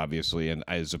people, obviously, and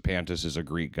Zapantis is a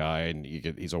Greek guy, and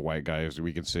he's a white guy, as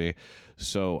we can see.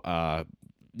 So,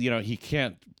 he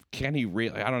can't, can he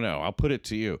really, I don't know, I'll put it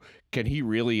to you, can he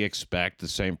really expect the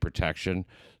same protection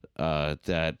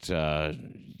that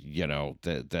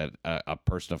a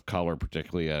person of color,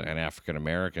 particularly an African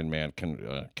American man,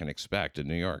 can expect in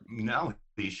New York? No,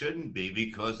 he shouldn't be,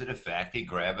 because of the fact he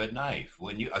grabbed a knife.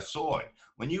 When you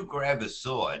grab a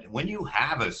sword, when you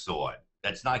have a sword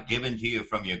that's not given to you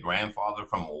from your grandfather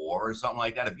from a war or something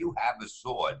like that, if you have a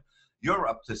sword, you're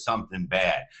up to something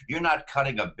bad. You're not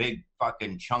cutting a big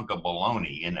fucking chunk of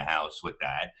bologna in the house with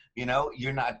that.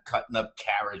 You're not cutting up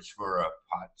carrots for a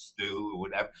pot stew or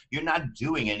whatever. You're not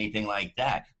doing anything like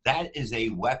that. That is a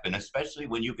weapon, especially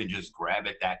when you can just grab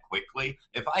it that quickly.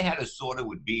 If I had a sword, it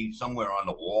would be somewhere on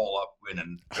the wall up in a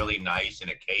really nice in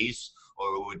a case,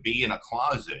 or it would be in a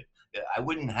closet. I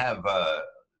wouldn't have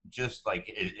just like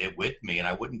it with me, and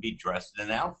I wouldn't be dressed in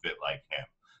an outfit like him.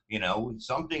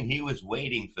 Something he was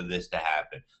waiting for this to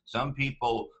happen. Some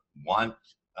people want,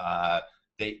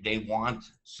 they want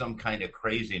some kind of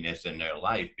craziness in their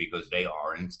life because they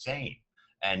are insane.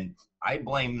 And I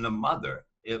blame the mother,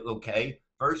 okay?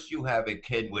 First you have a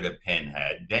kid with a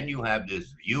pinhead, then you have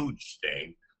this huge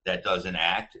thing that doesn't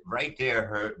act. Right there,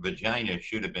 her vagina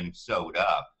should have been sewed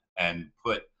up and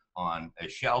put on a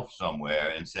shelf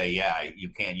somewhere and say, yeah, you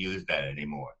can't use that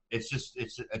anymore. It's just,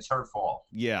 it's her fault.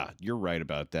 Yeah, you're right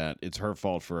about that. It's her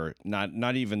fault for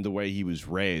not even the way he was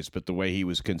raised, but the way he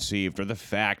was conceived, or the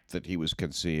fact that he was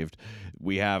conceived.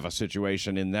 We have a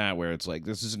situation in that where it's like,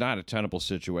 this is not a tenable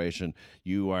situation.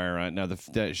 You are now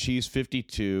she's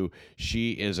 52.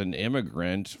 She is an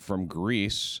immigrant from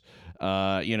Greece.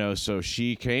 So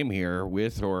she came here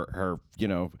with her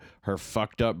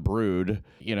fucked up brood,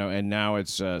 and now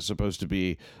it's supposed to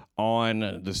be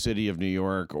on the city of New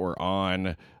York or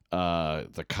on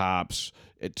the cops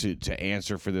to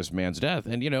answer for this man's death.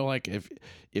 And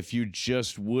if you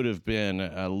just would have been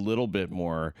a little bit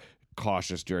more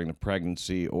cautious during the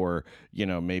pregnancy, or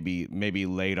maybe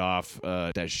laid off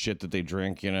that shit that they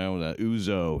drink, the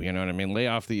ouzo, you know what I mean, lay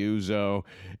off the ouzo,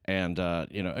 and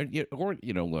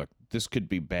look, this could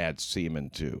be bad semen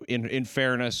too. In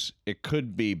fairness, it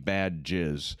could be bad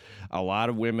jizz. A lot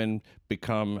of women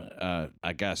become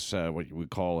I guess what you would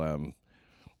call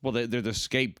well, they're the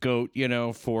scapegoat,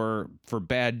 for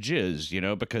bad jizz,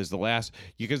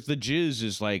 because the jizz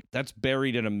is like, that's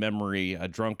buried in a memory, a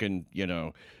drunken,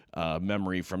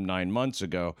 memory from 9 months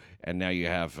ago, and now you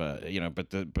have,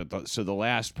 so the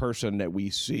last person that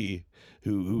we see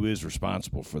who is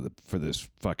responsible for this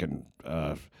fucking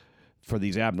for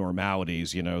these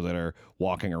abnormalities, that are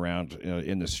walking around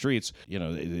in the streets,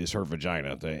 is her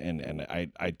vagina, and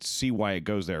I see why it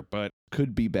goes there, but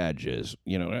could be bad jizz,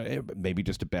 maybe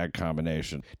just a bad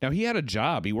combination. Now, he had a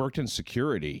job. He worked in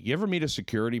security. You ever meet a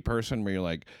security person where you're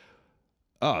like,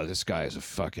 oh, this guy is a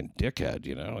fucking dickhead,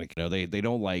 they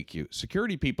don't like you.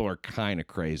 Security people are kind of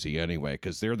crazy anyway,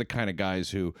 because they're the kind of guys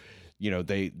who,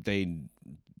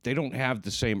 they don't have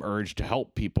the same urge to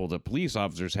help people that police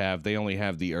officers have. They only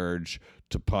have the urge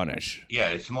to punish. Yeah,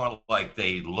 it's more like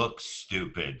they look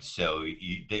stupid, so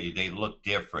they look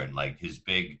different, like his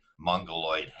big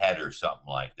mongoloid head or something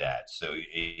like that. So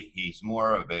he's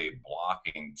more of a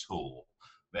blocking tool.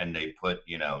 And they put,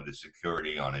 the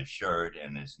security on his shirt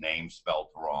and his name spelled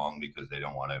wrong because they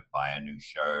don't want to buy a new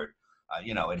shirt.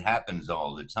 It happens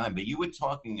all the time. But you were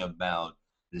talking about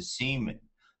the semen.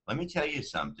 Let me tell you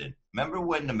something. Remember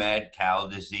when the mad cow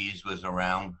disease was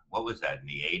around? What was that, in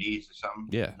the 80s or something?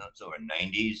 Yeah. Or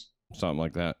 90s? Something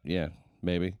like that. Yeah,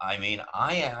 maybe. I mean,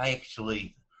 I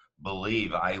actually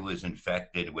believe I was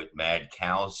infected with mad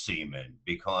cow semen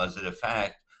because of the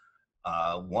fact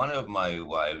one of my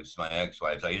wives, my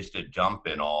ex-wives, I used to dump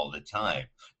in all the time,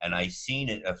 and I seen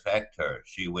it affect her.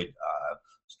 She would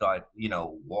start,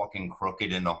 walking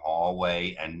crooked in the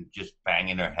hallway and just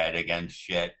banging her head against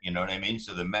shit, you know what I mean?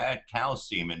 So the mad cow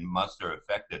semen must have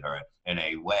affected her in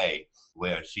a way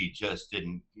where she just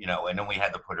didn't, and then we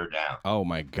had to put her down. Oh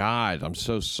my God, I'm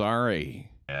so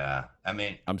sorry. Yeah, I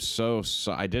mean, I'm so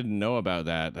I didn't know about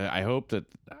that. I hope that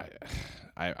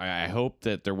I hope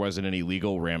that there wasn't any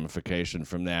legal ramification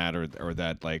from that, or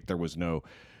that like there was no.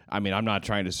 I mean, I'm not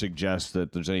trying to suggest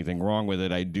that there's anything wrong with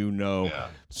it. I do know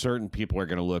certain people are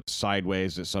going to look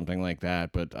sideways at something like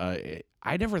that, but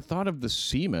I never thought of the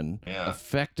semen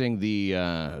affecting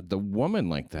the woman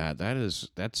like that.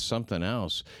 That's something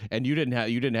else. And you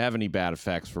didn't have any bad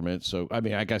effects from it. So I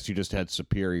mean, I guess you just had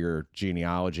superior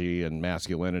genealogy and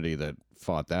masculinity that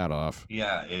fought that off.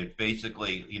 Yeah, it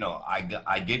basically,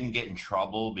 I didn't get in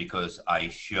trouble because I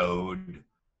showed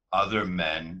other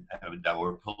men that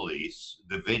were police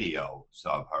the videos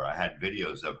of her. I had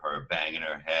videos of her banging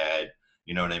her head,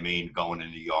 you know what I mean, going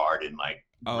in the yard and like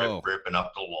ripping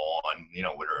up the lawn,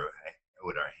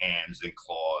 with her hands and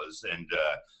claws. And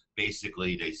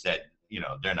basically they said,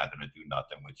 they're not going to do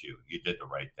nothing with you. You did the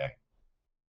right thing.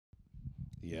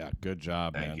 Yeah, good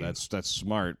job, man. That's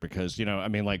smart because,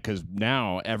 because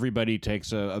now everybody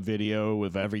takes a video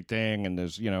with everything, and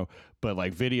there's, but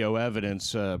like video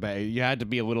evidence, you had to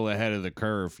be a little ahead of the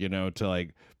curve, to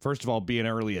like, first of all, be an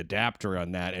early adapter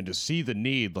on that and to see the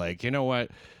need, like, you know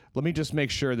what, let me just make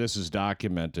sure this is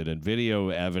documented. And video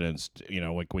evidence,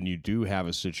 like when you do have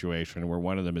a situation where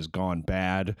one of them has gone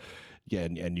bad,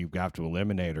 and you have to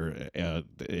eliminate her,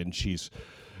 and she's...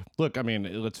 Look, I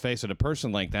mean, let's face it, a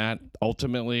person like that,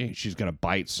 ultimately, she's going to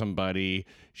bite somebody,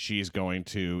 she's going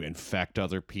to infect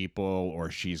other people,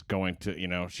 or she's going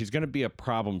to, she's going to be a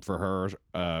problem for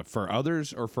her, for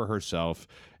others, or for herself.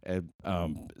 And,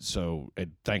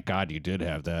 thank God you did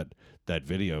have that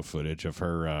video footage of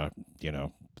her,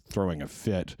 throwing a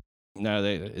fit. Now,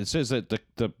 it says that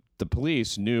the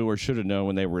police knew or should have known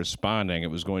when they were responding it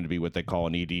was going to be what they call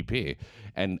an EDP.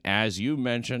 And as you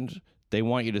mentioned, they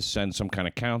want you to send some kind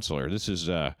of counselor. This is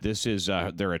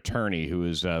their attorney, who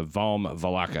is Valm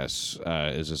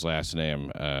Valakas, is his last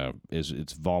name.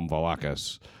 It's Valm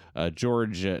Valakas.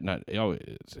 George,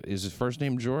 is his first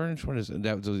name George? What is it?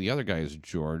 The other guy is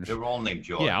George. They're all named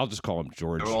George. Yeah, I'll just call him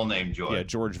George. They're all named George. Yeah,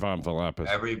 George von Philippus.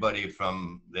 Everybody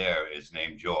from there is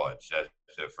named George. That's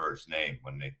their first name.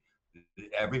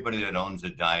 Everybody that owns a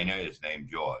diner is named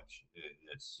George.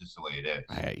 It's just the way it is.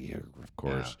 Yeah, of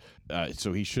course. Yeah.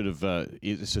 So he should have.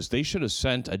 It says they should have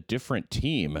sent a different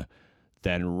team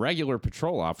than regular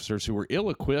patrol officers who were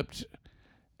ill-equipped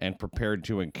and prepared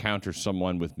to encounter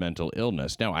someone with mental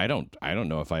illness. Now, I don't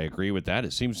know if I agree with that.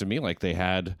 It seems to me like they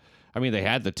had the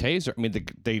taser. I mean,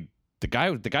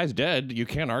 the guy's dead. You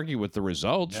can't argue with the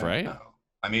results, right? No.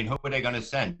 I mean, who are they going to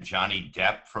send? Johnny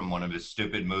Depp from one of his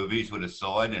stupid movies with a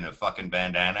sword and a fucking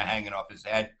bandana hanging off his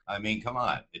head? I mean, come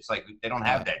on. It's like they don't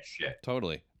have that shit.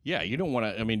 Totally. Yeah, you don't want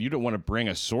to. I mean, you don't want to bring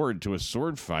a sword to a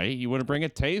sword fight. You want to bring a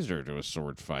taser to a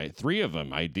sword fight. 3 of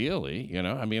them, ideally. You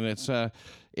know, I mean,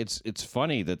 it's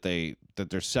funny that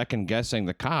they're second guessing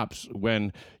the cops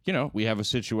when we have a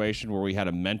situation where we had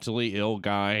a mentally ill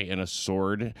guy in a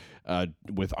sword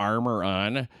with armor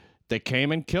on. They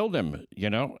came and killed him.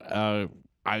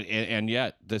 And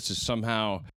yet this is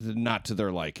somehow not to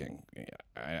their liking.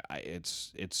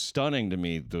 It's stunning to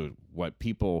me what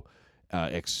people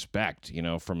expect,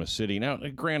 from a city. Now,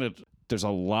 granted, there's a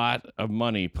lot of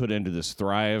money put into this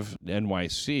Thrive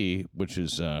NYC, which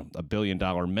is a $1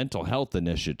 billion mental health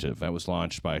initiative that was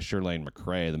launched by Shirlane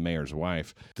McRae, the mayor's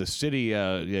wife. The city,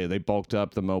 they bulked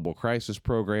up the mobile crisis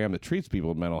program that treats people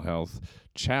with mental health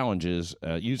challenges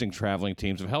using traveling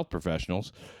teams of health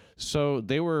professionals. So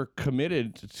they were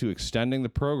committed to extending the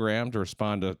program to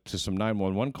respond to some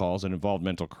 911 calls that involved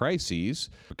mental crises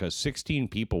because 16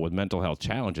 people with mental health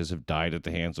challenges have died at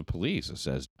the hands of police, it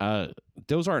says.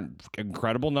 Those aren't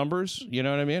incredible numbers, you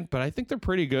know what I mean? But I think they're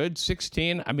pretty good.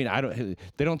 16, I mean,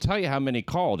 they don't tell you how many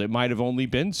called. It might have only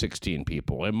been 16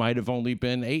 people. It might have only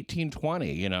been 18,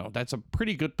 20, That's a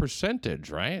pretty good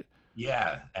percentage, right?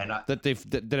 Yeah. And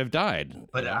that have died.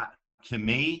 But to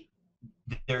me,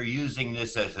 they're using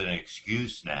this as an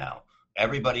excuse now.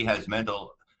 Everybody has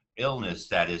mental illness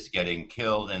that is getting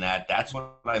killed, and that's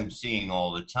what I'm seeing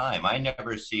all the time. I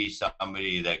never see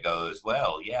somebody that goes,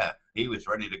 well, yeah, he was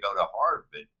ready to go to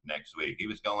Harvard next week. He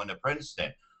was going to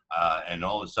Princeton, and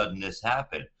all of a sudden this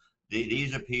happened.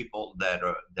 These are people that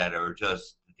are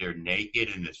just, they're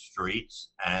naked in the streets,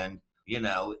 and,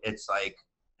 it's like,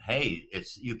 hey,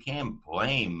 you can't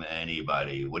blame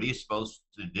anybody. What are you supposed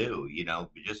to do?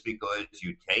 Just because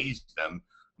you tased them,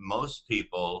 most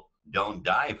people don't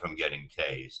die from getting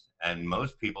tased, and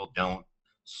most people don't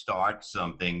start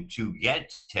something to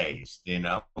get tased.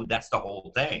 That's the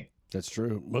whole thing. That's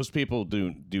true. Most people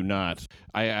do not.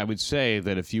 I would say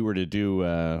that if you were to do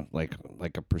like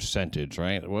a percentage,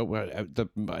 right?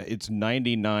 It's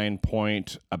 99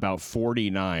 point about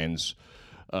 49s.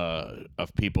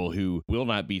 Of people who will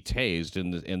not be tased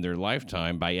in their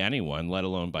lifetime by anyone, let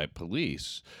alone by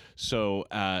police. So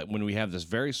when we have this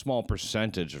very small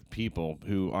percentage of people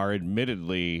who are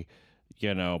admittedly,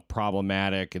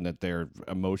 problematic and that they're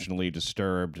emotionally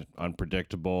disturbed,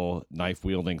 unpredictable,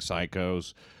 knife-wielding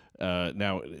psychos,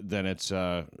 now then it's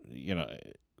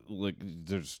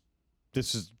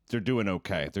they're doing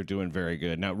okay. They're doing very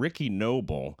good. Now, Ricky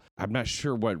Noble, I'm not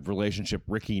sure what relationship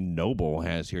Ricky Noble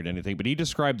has here to anything, but he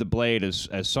described the blade as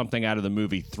something out of the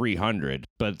movie 300,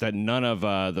 but that none of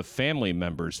the family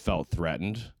members felt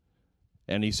threatened.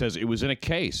 And he says it was in a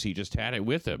case. He just had it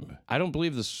with him. I don't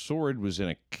believe the sword was in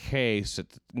a case.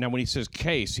 Now, when he says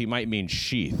case, he might mean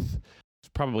sheath. It's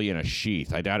probably in a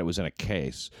sheath. I doubt it was in a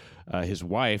case. His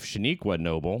wife, Shaniqua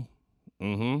Noble,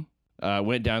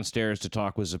 went downstairs to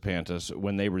talk with Zapantis.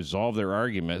 When they resolved their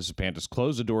argument, Zapantis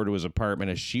closed the door to his apartment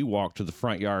as she walked to the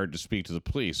front yard to speak to the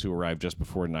police, who arrived just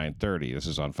before 9:30. This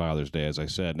is on Father's Day, as I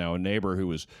said. Now, a neighbor who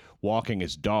was walking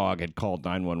his dog had called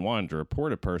 911 to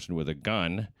report a person with a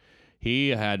gun. He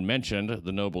had mentioned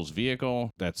the Noble's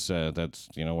vehicle. That's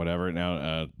whatever.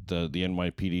 Now, the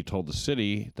NYPD told the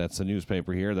city, that's the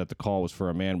newspaper here, that the call was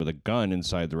for a man with a gun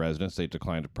inside the residence. They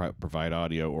declined to provide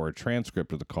audio or a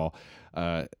transcript of the call.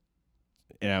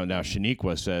 Now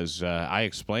Shaniqua says, I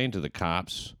explained to the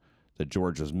cops that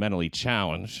George was mentally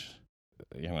challenged.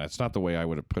 That's not the way I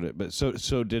would have put it. But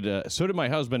so did my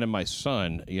husband and my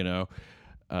son.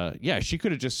 She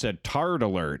could have just said "tard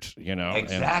alert."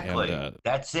 Exactly. And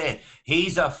that's it.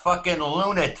 He's a fucking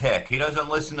lunatic. He doesn't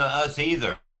listen to us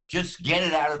either. Just get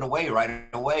it out of the way right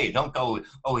away. Don't go,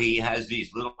 oh, he has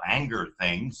these little anger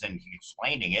things and he's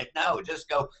explaining it. No, just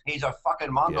go, he's a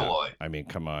fucking mongoloid. Yeah, I mean,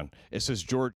 come on. It says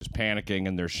George is panicking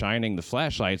and they're shining the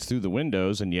flashlights through the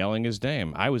windows and yelling his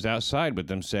name. I was outside with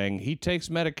them saying, he takes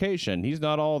medication. He's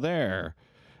not all there.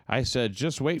 I said,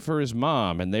 just wait for his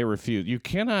mom. And they refused. You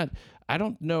cannot, I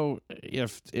don't know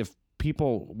if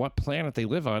people, what planet they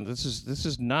live on. This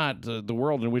is not the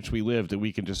world in which we live, that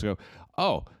we can just go,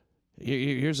 oh,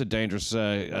 here's a dangerous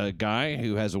guy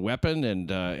who has a weapon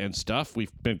and stuff.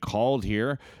 We've been called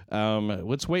here.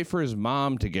 Let's wait for his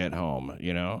mom to get home.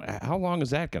 You know, how long is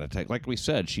that going to take? Like we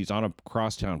said, she's on a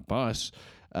crosstown bus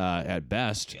at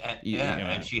best. Yeah,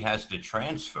 and she has to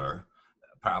transfer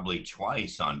probably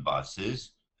twice on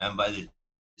buses. And by the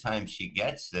time she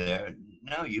gets there,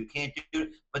 no, you can't do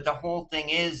it. But the whole thing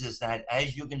is that,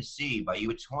 as you can see by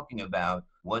you talking about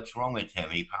what's wrong with him,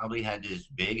 he probably had this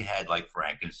big head like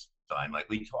Frankenstein, like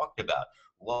we talked about.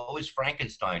 What was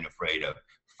Frankenstein afraid of?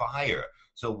 Fire.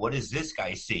 So what is this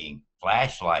guy seeing?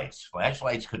 Flashlights.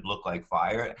 Flashlights could look like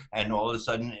fire, and all of a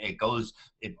sudden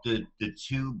the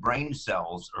two brain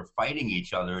cells are fighting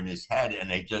each other in his head,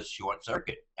 and they just short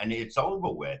circuit, and it's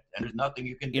over with, and there's nothing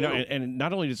you can do. You know, and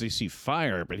not only does he see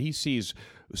fire, but he sees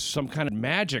some kind of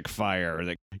magic fire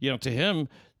that, you know, to him,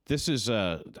 this is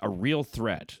a real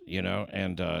threat, you know,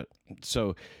 and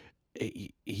so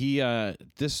he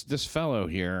this fellow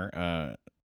here,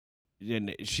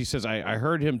 and she says, I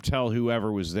heard him tell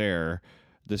whoever was there.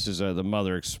 This is the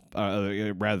mother,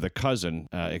 rather the cousin,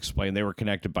 explained they were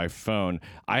connected by phone.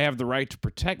 I have the right to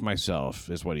protect myself,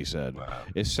 is what he said. Wow.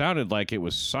 It sounded like it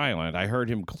was silent. I heard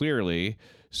him clearly,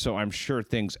 so I'm sure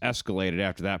things escalated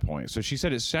after that point. So she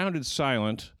said it sounded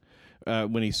silent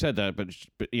when he said that, but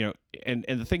you know, and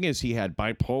the thing is, he had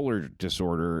bipolar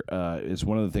disorder. Is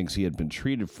one of the things he had been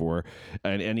treated for,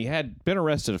 and he had been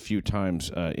arrested a few times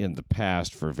in the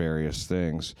past for various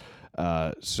things.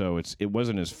 So it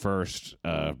wasn't his first,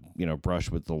 brush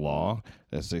with the law,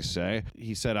 as they say.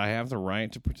 He said, I have the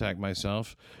right to protect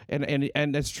myself.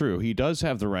 And that's true. He does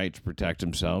have the right to protect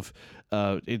himself.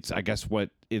 It's, I guess,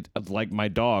 like my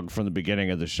dog from the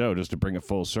beginning of the show, just to bring it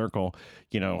full circle,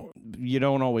 you know, you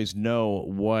don't always know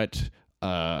what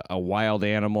a wild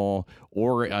animal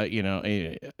or,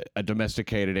 a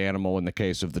domesticated animal, in the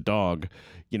case of the dog,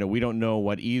 you know, we don't know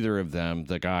what either of them,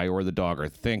 the guy or the dog, are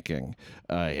thinking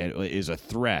is a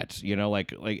threat. You know,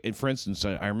 like for instance,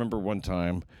 I remember one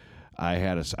time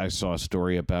I saw a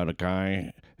story about a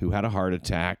guy who had a heart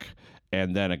attack,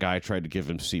 and then a guy tried to give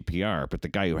him CPR, but the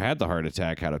guy who had the heart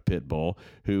attack had a pit bull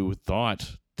who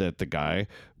thought that the guy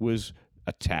was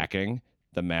attacking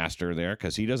the master there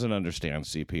because he doesn't understand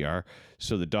CPR.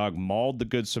 So the dog mauled the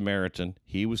Good Samaritan.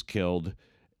 He was killed,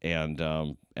 and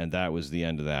that was the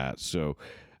end of that. So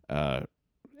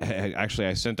actually,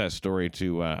 I sent that story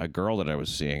to a girl that I was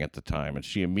seeing at the time, and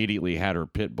she immediately had her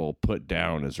pit bull put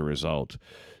down as a result.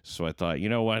 So I thought, you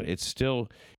know what? It's still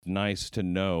nice to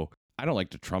know. I don't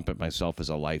like to trumpet myself as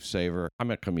a lifesaver.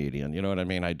 I'm a comedian, you know what I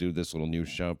mean? I do this little news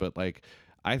show, but like,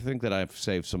 I think that I've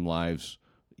saved some lives,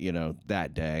 you know,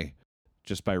 that day,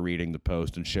 just by reading the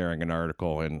post and sharing an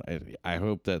article. And I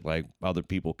hope that like other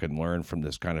people can learn from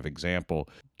this kind of example.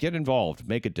 Get involved,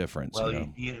 make a difference. Well,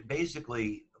 you know?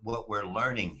 Basically what we're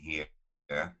learning here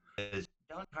is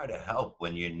don't try to help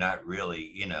when you're not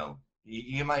really, you know,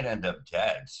 you might end up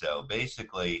dead. So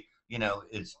basically, you know,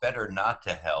 it's better not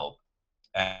to help.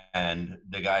 And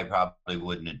the guy probably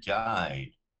wouldn't have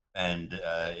died. And,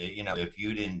 if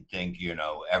you didn't think,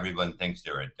 everyone thinks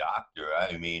they're a doctor.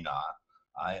 I mean,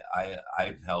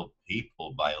 I've helped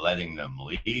people by letting them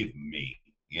leave me,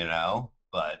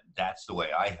 but that's the way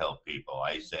I help people.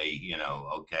 I say,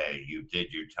 okay, you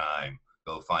did your time.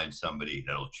 Go find somebody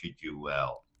that'll treat you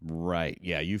well. Right.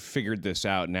 Yeah. You figured this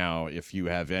out now if you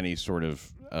have any sort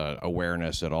of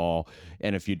awareness at all.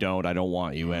 And if you don't, I don't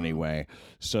want you anyway.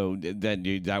 So then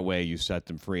that way you set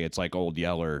them free. It's like Old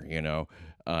Yeller,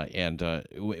 and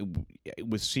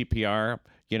with CPR,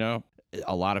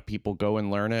 a lot of people go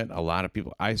and learn it.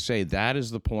 I say that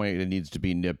is the point. It needs to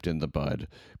be nipped in the bud,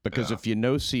 because if you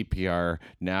know CPR,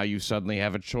 now you suddenly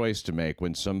have a choice to make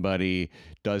when somebody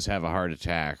does have a heart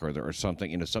attack or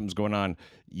something, something's going on.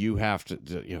 You have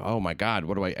to, oh my God,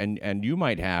 what do I, and you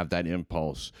might have that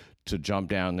impulse to jump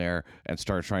down there and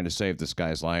start trying to save this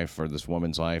guy's life or this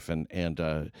woman's life. And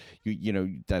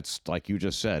that's like you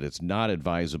just said, it's not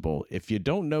advisable. If you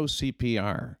don't know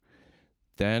CPR,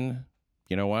 then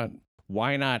you know what?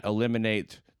 Why not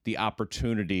eliminate the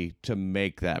opportunity to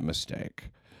make that mistake?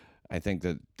 I think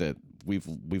that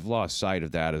we've lost sight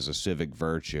of that as a civic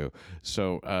virtue.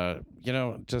 So,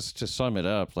 just to sum it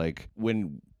up, like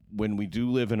when we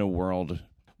do live in a world,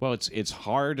 well, it's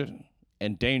hard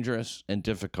and dangerous and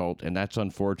difficult, and that's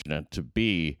unfortunate to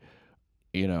be,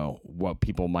 what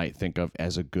people might think of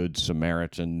as a good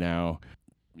Samaritan now.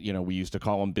 We used to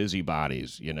call them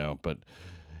busybodies, but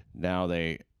now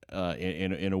they...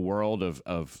 in a world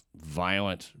of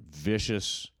violent,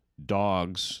 vicious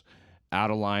dogs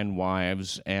out of line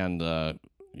wives and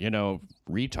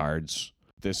retards.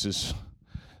 This is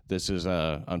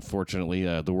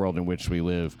unfortunately the world in which we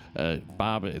live.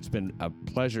 Bob, it's been a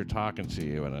pleasure talking to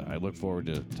you, and I look forward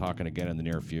to talking again in the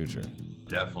near future.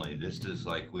 Definitely. This is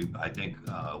like I think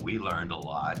we learned a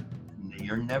lot.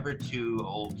 You're never too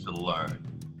old to learn.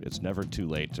 It's never too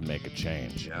late to make a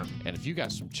change. Yeah. And if you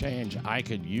got some change, I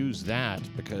could use that,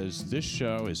 because this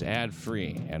show is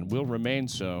ad-free and will remain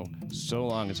so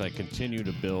long as I continue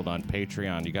to build on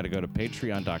Patreon. You got to go to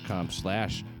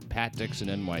patreon.com/Pat Dixon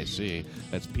NYC.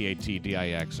 That's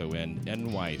PATDIXON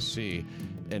NYC.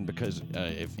 And because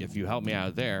if you help me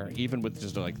out there, even with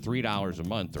just like $3 a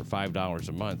month or $5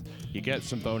 a month, you get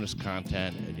some bonus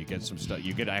content and you get some stuff.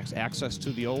 You get access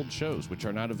to the old shows, which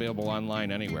are not available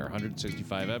online anywhere.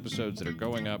 165 episodes that are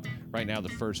going up right now. The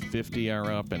first 50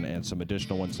 are up, and some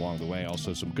additional ones along the way.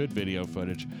 Also some good video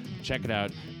footage. Check it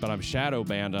out. But I'm shadow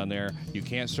banned on there. You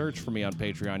can't search for me on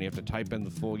Patreon. You have to type in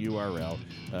the full URL.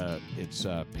 It's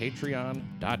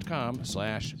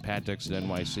patreon.com/Pat Dixon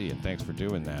NYC. And thanks for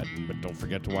doing that. But don't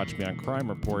forget to watch me on Crime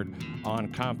Report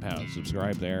on Compound.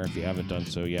 Subscribe there if you haven't done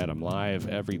so yet. I'm live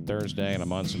every Thursday, and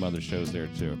I'm on some other shows there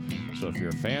too. So if you're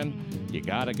a fan, you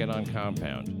gotta get on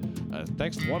Compound.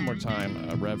 Thanks one more time,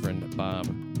 Reverend Bob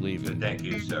Levy. Thank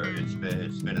you, sir. It's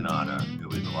been an honor. It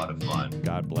was a lot of fun.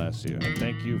 God bless you, and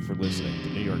thank you for listening to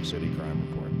New York City Crime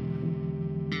Report.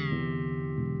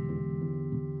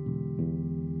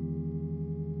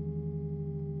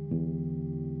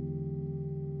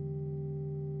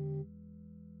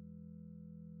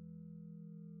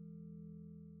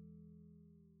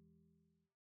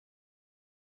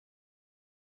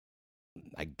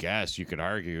 I guess you could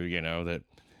argue, that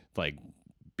like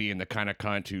being the kind of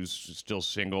cunt who's still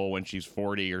single when she's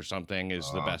 40 or something is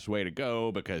the best way to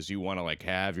go, because you want to like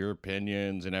have your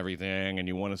opinions and everything, and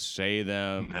you want to say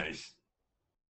them. Nice.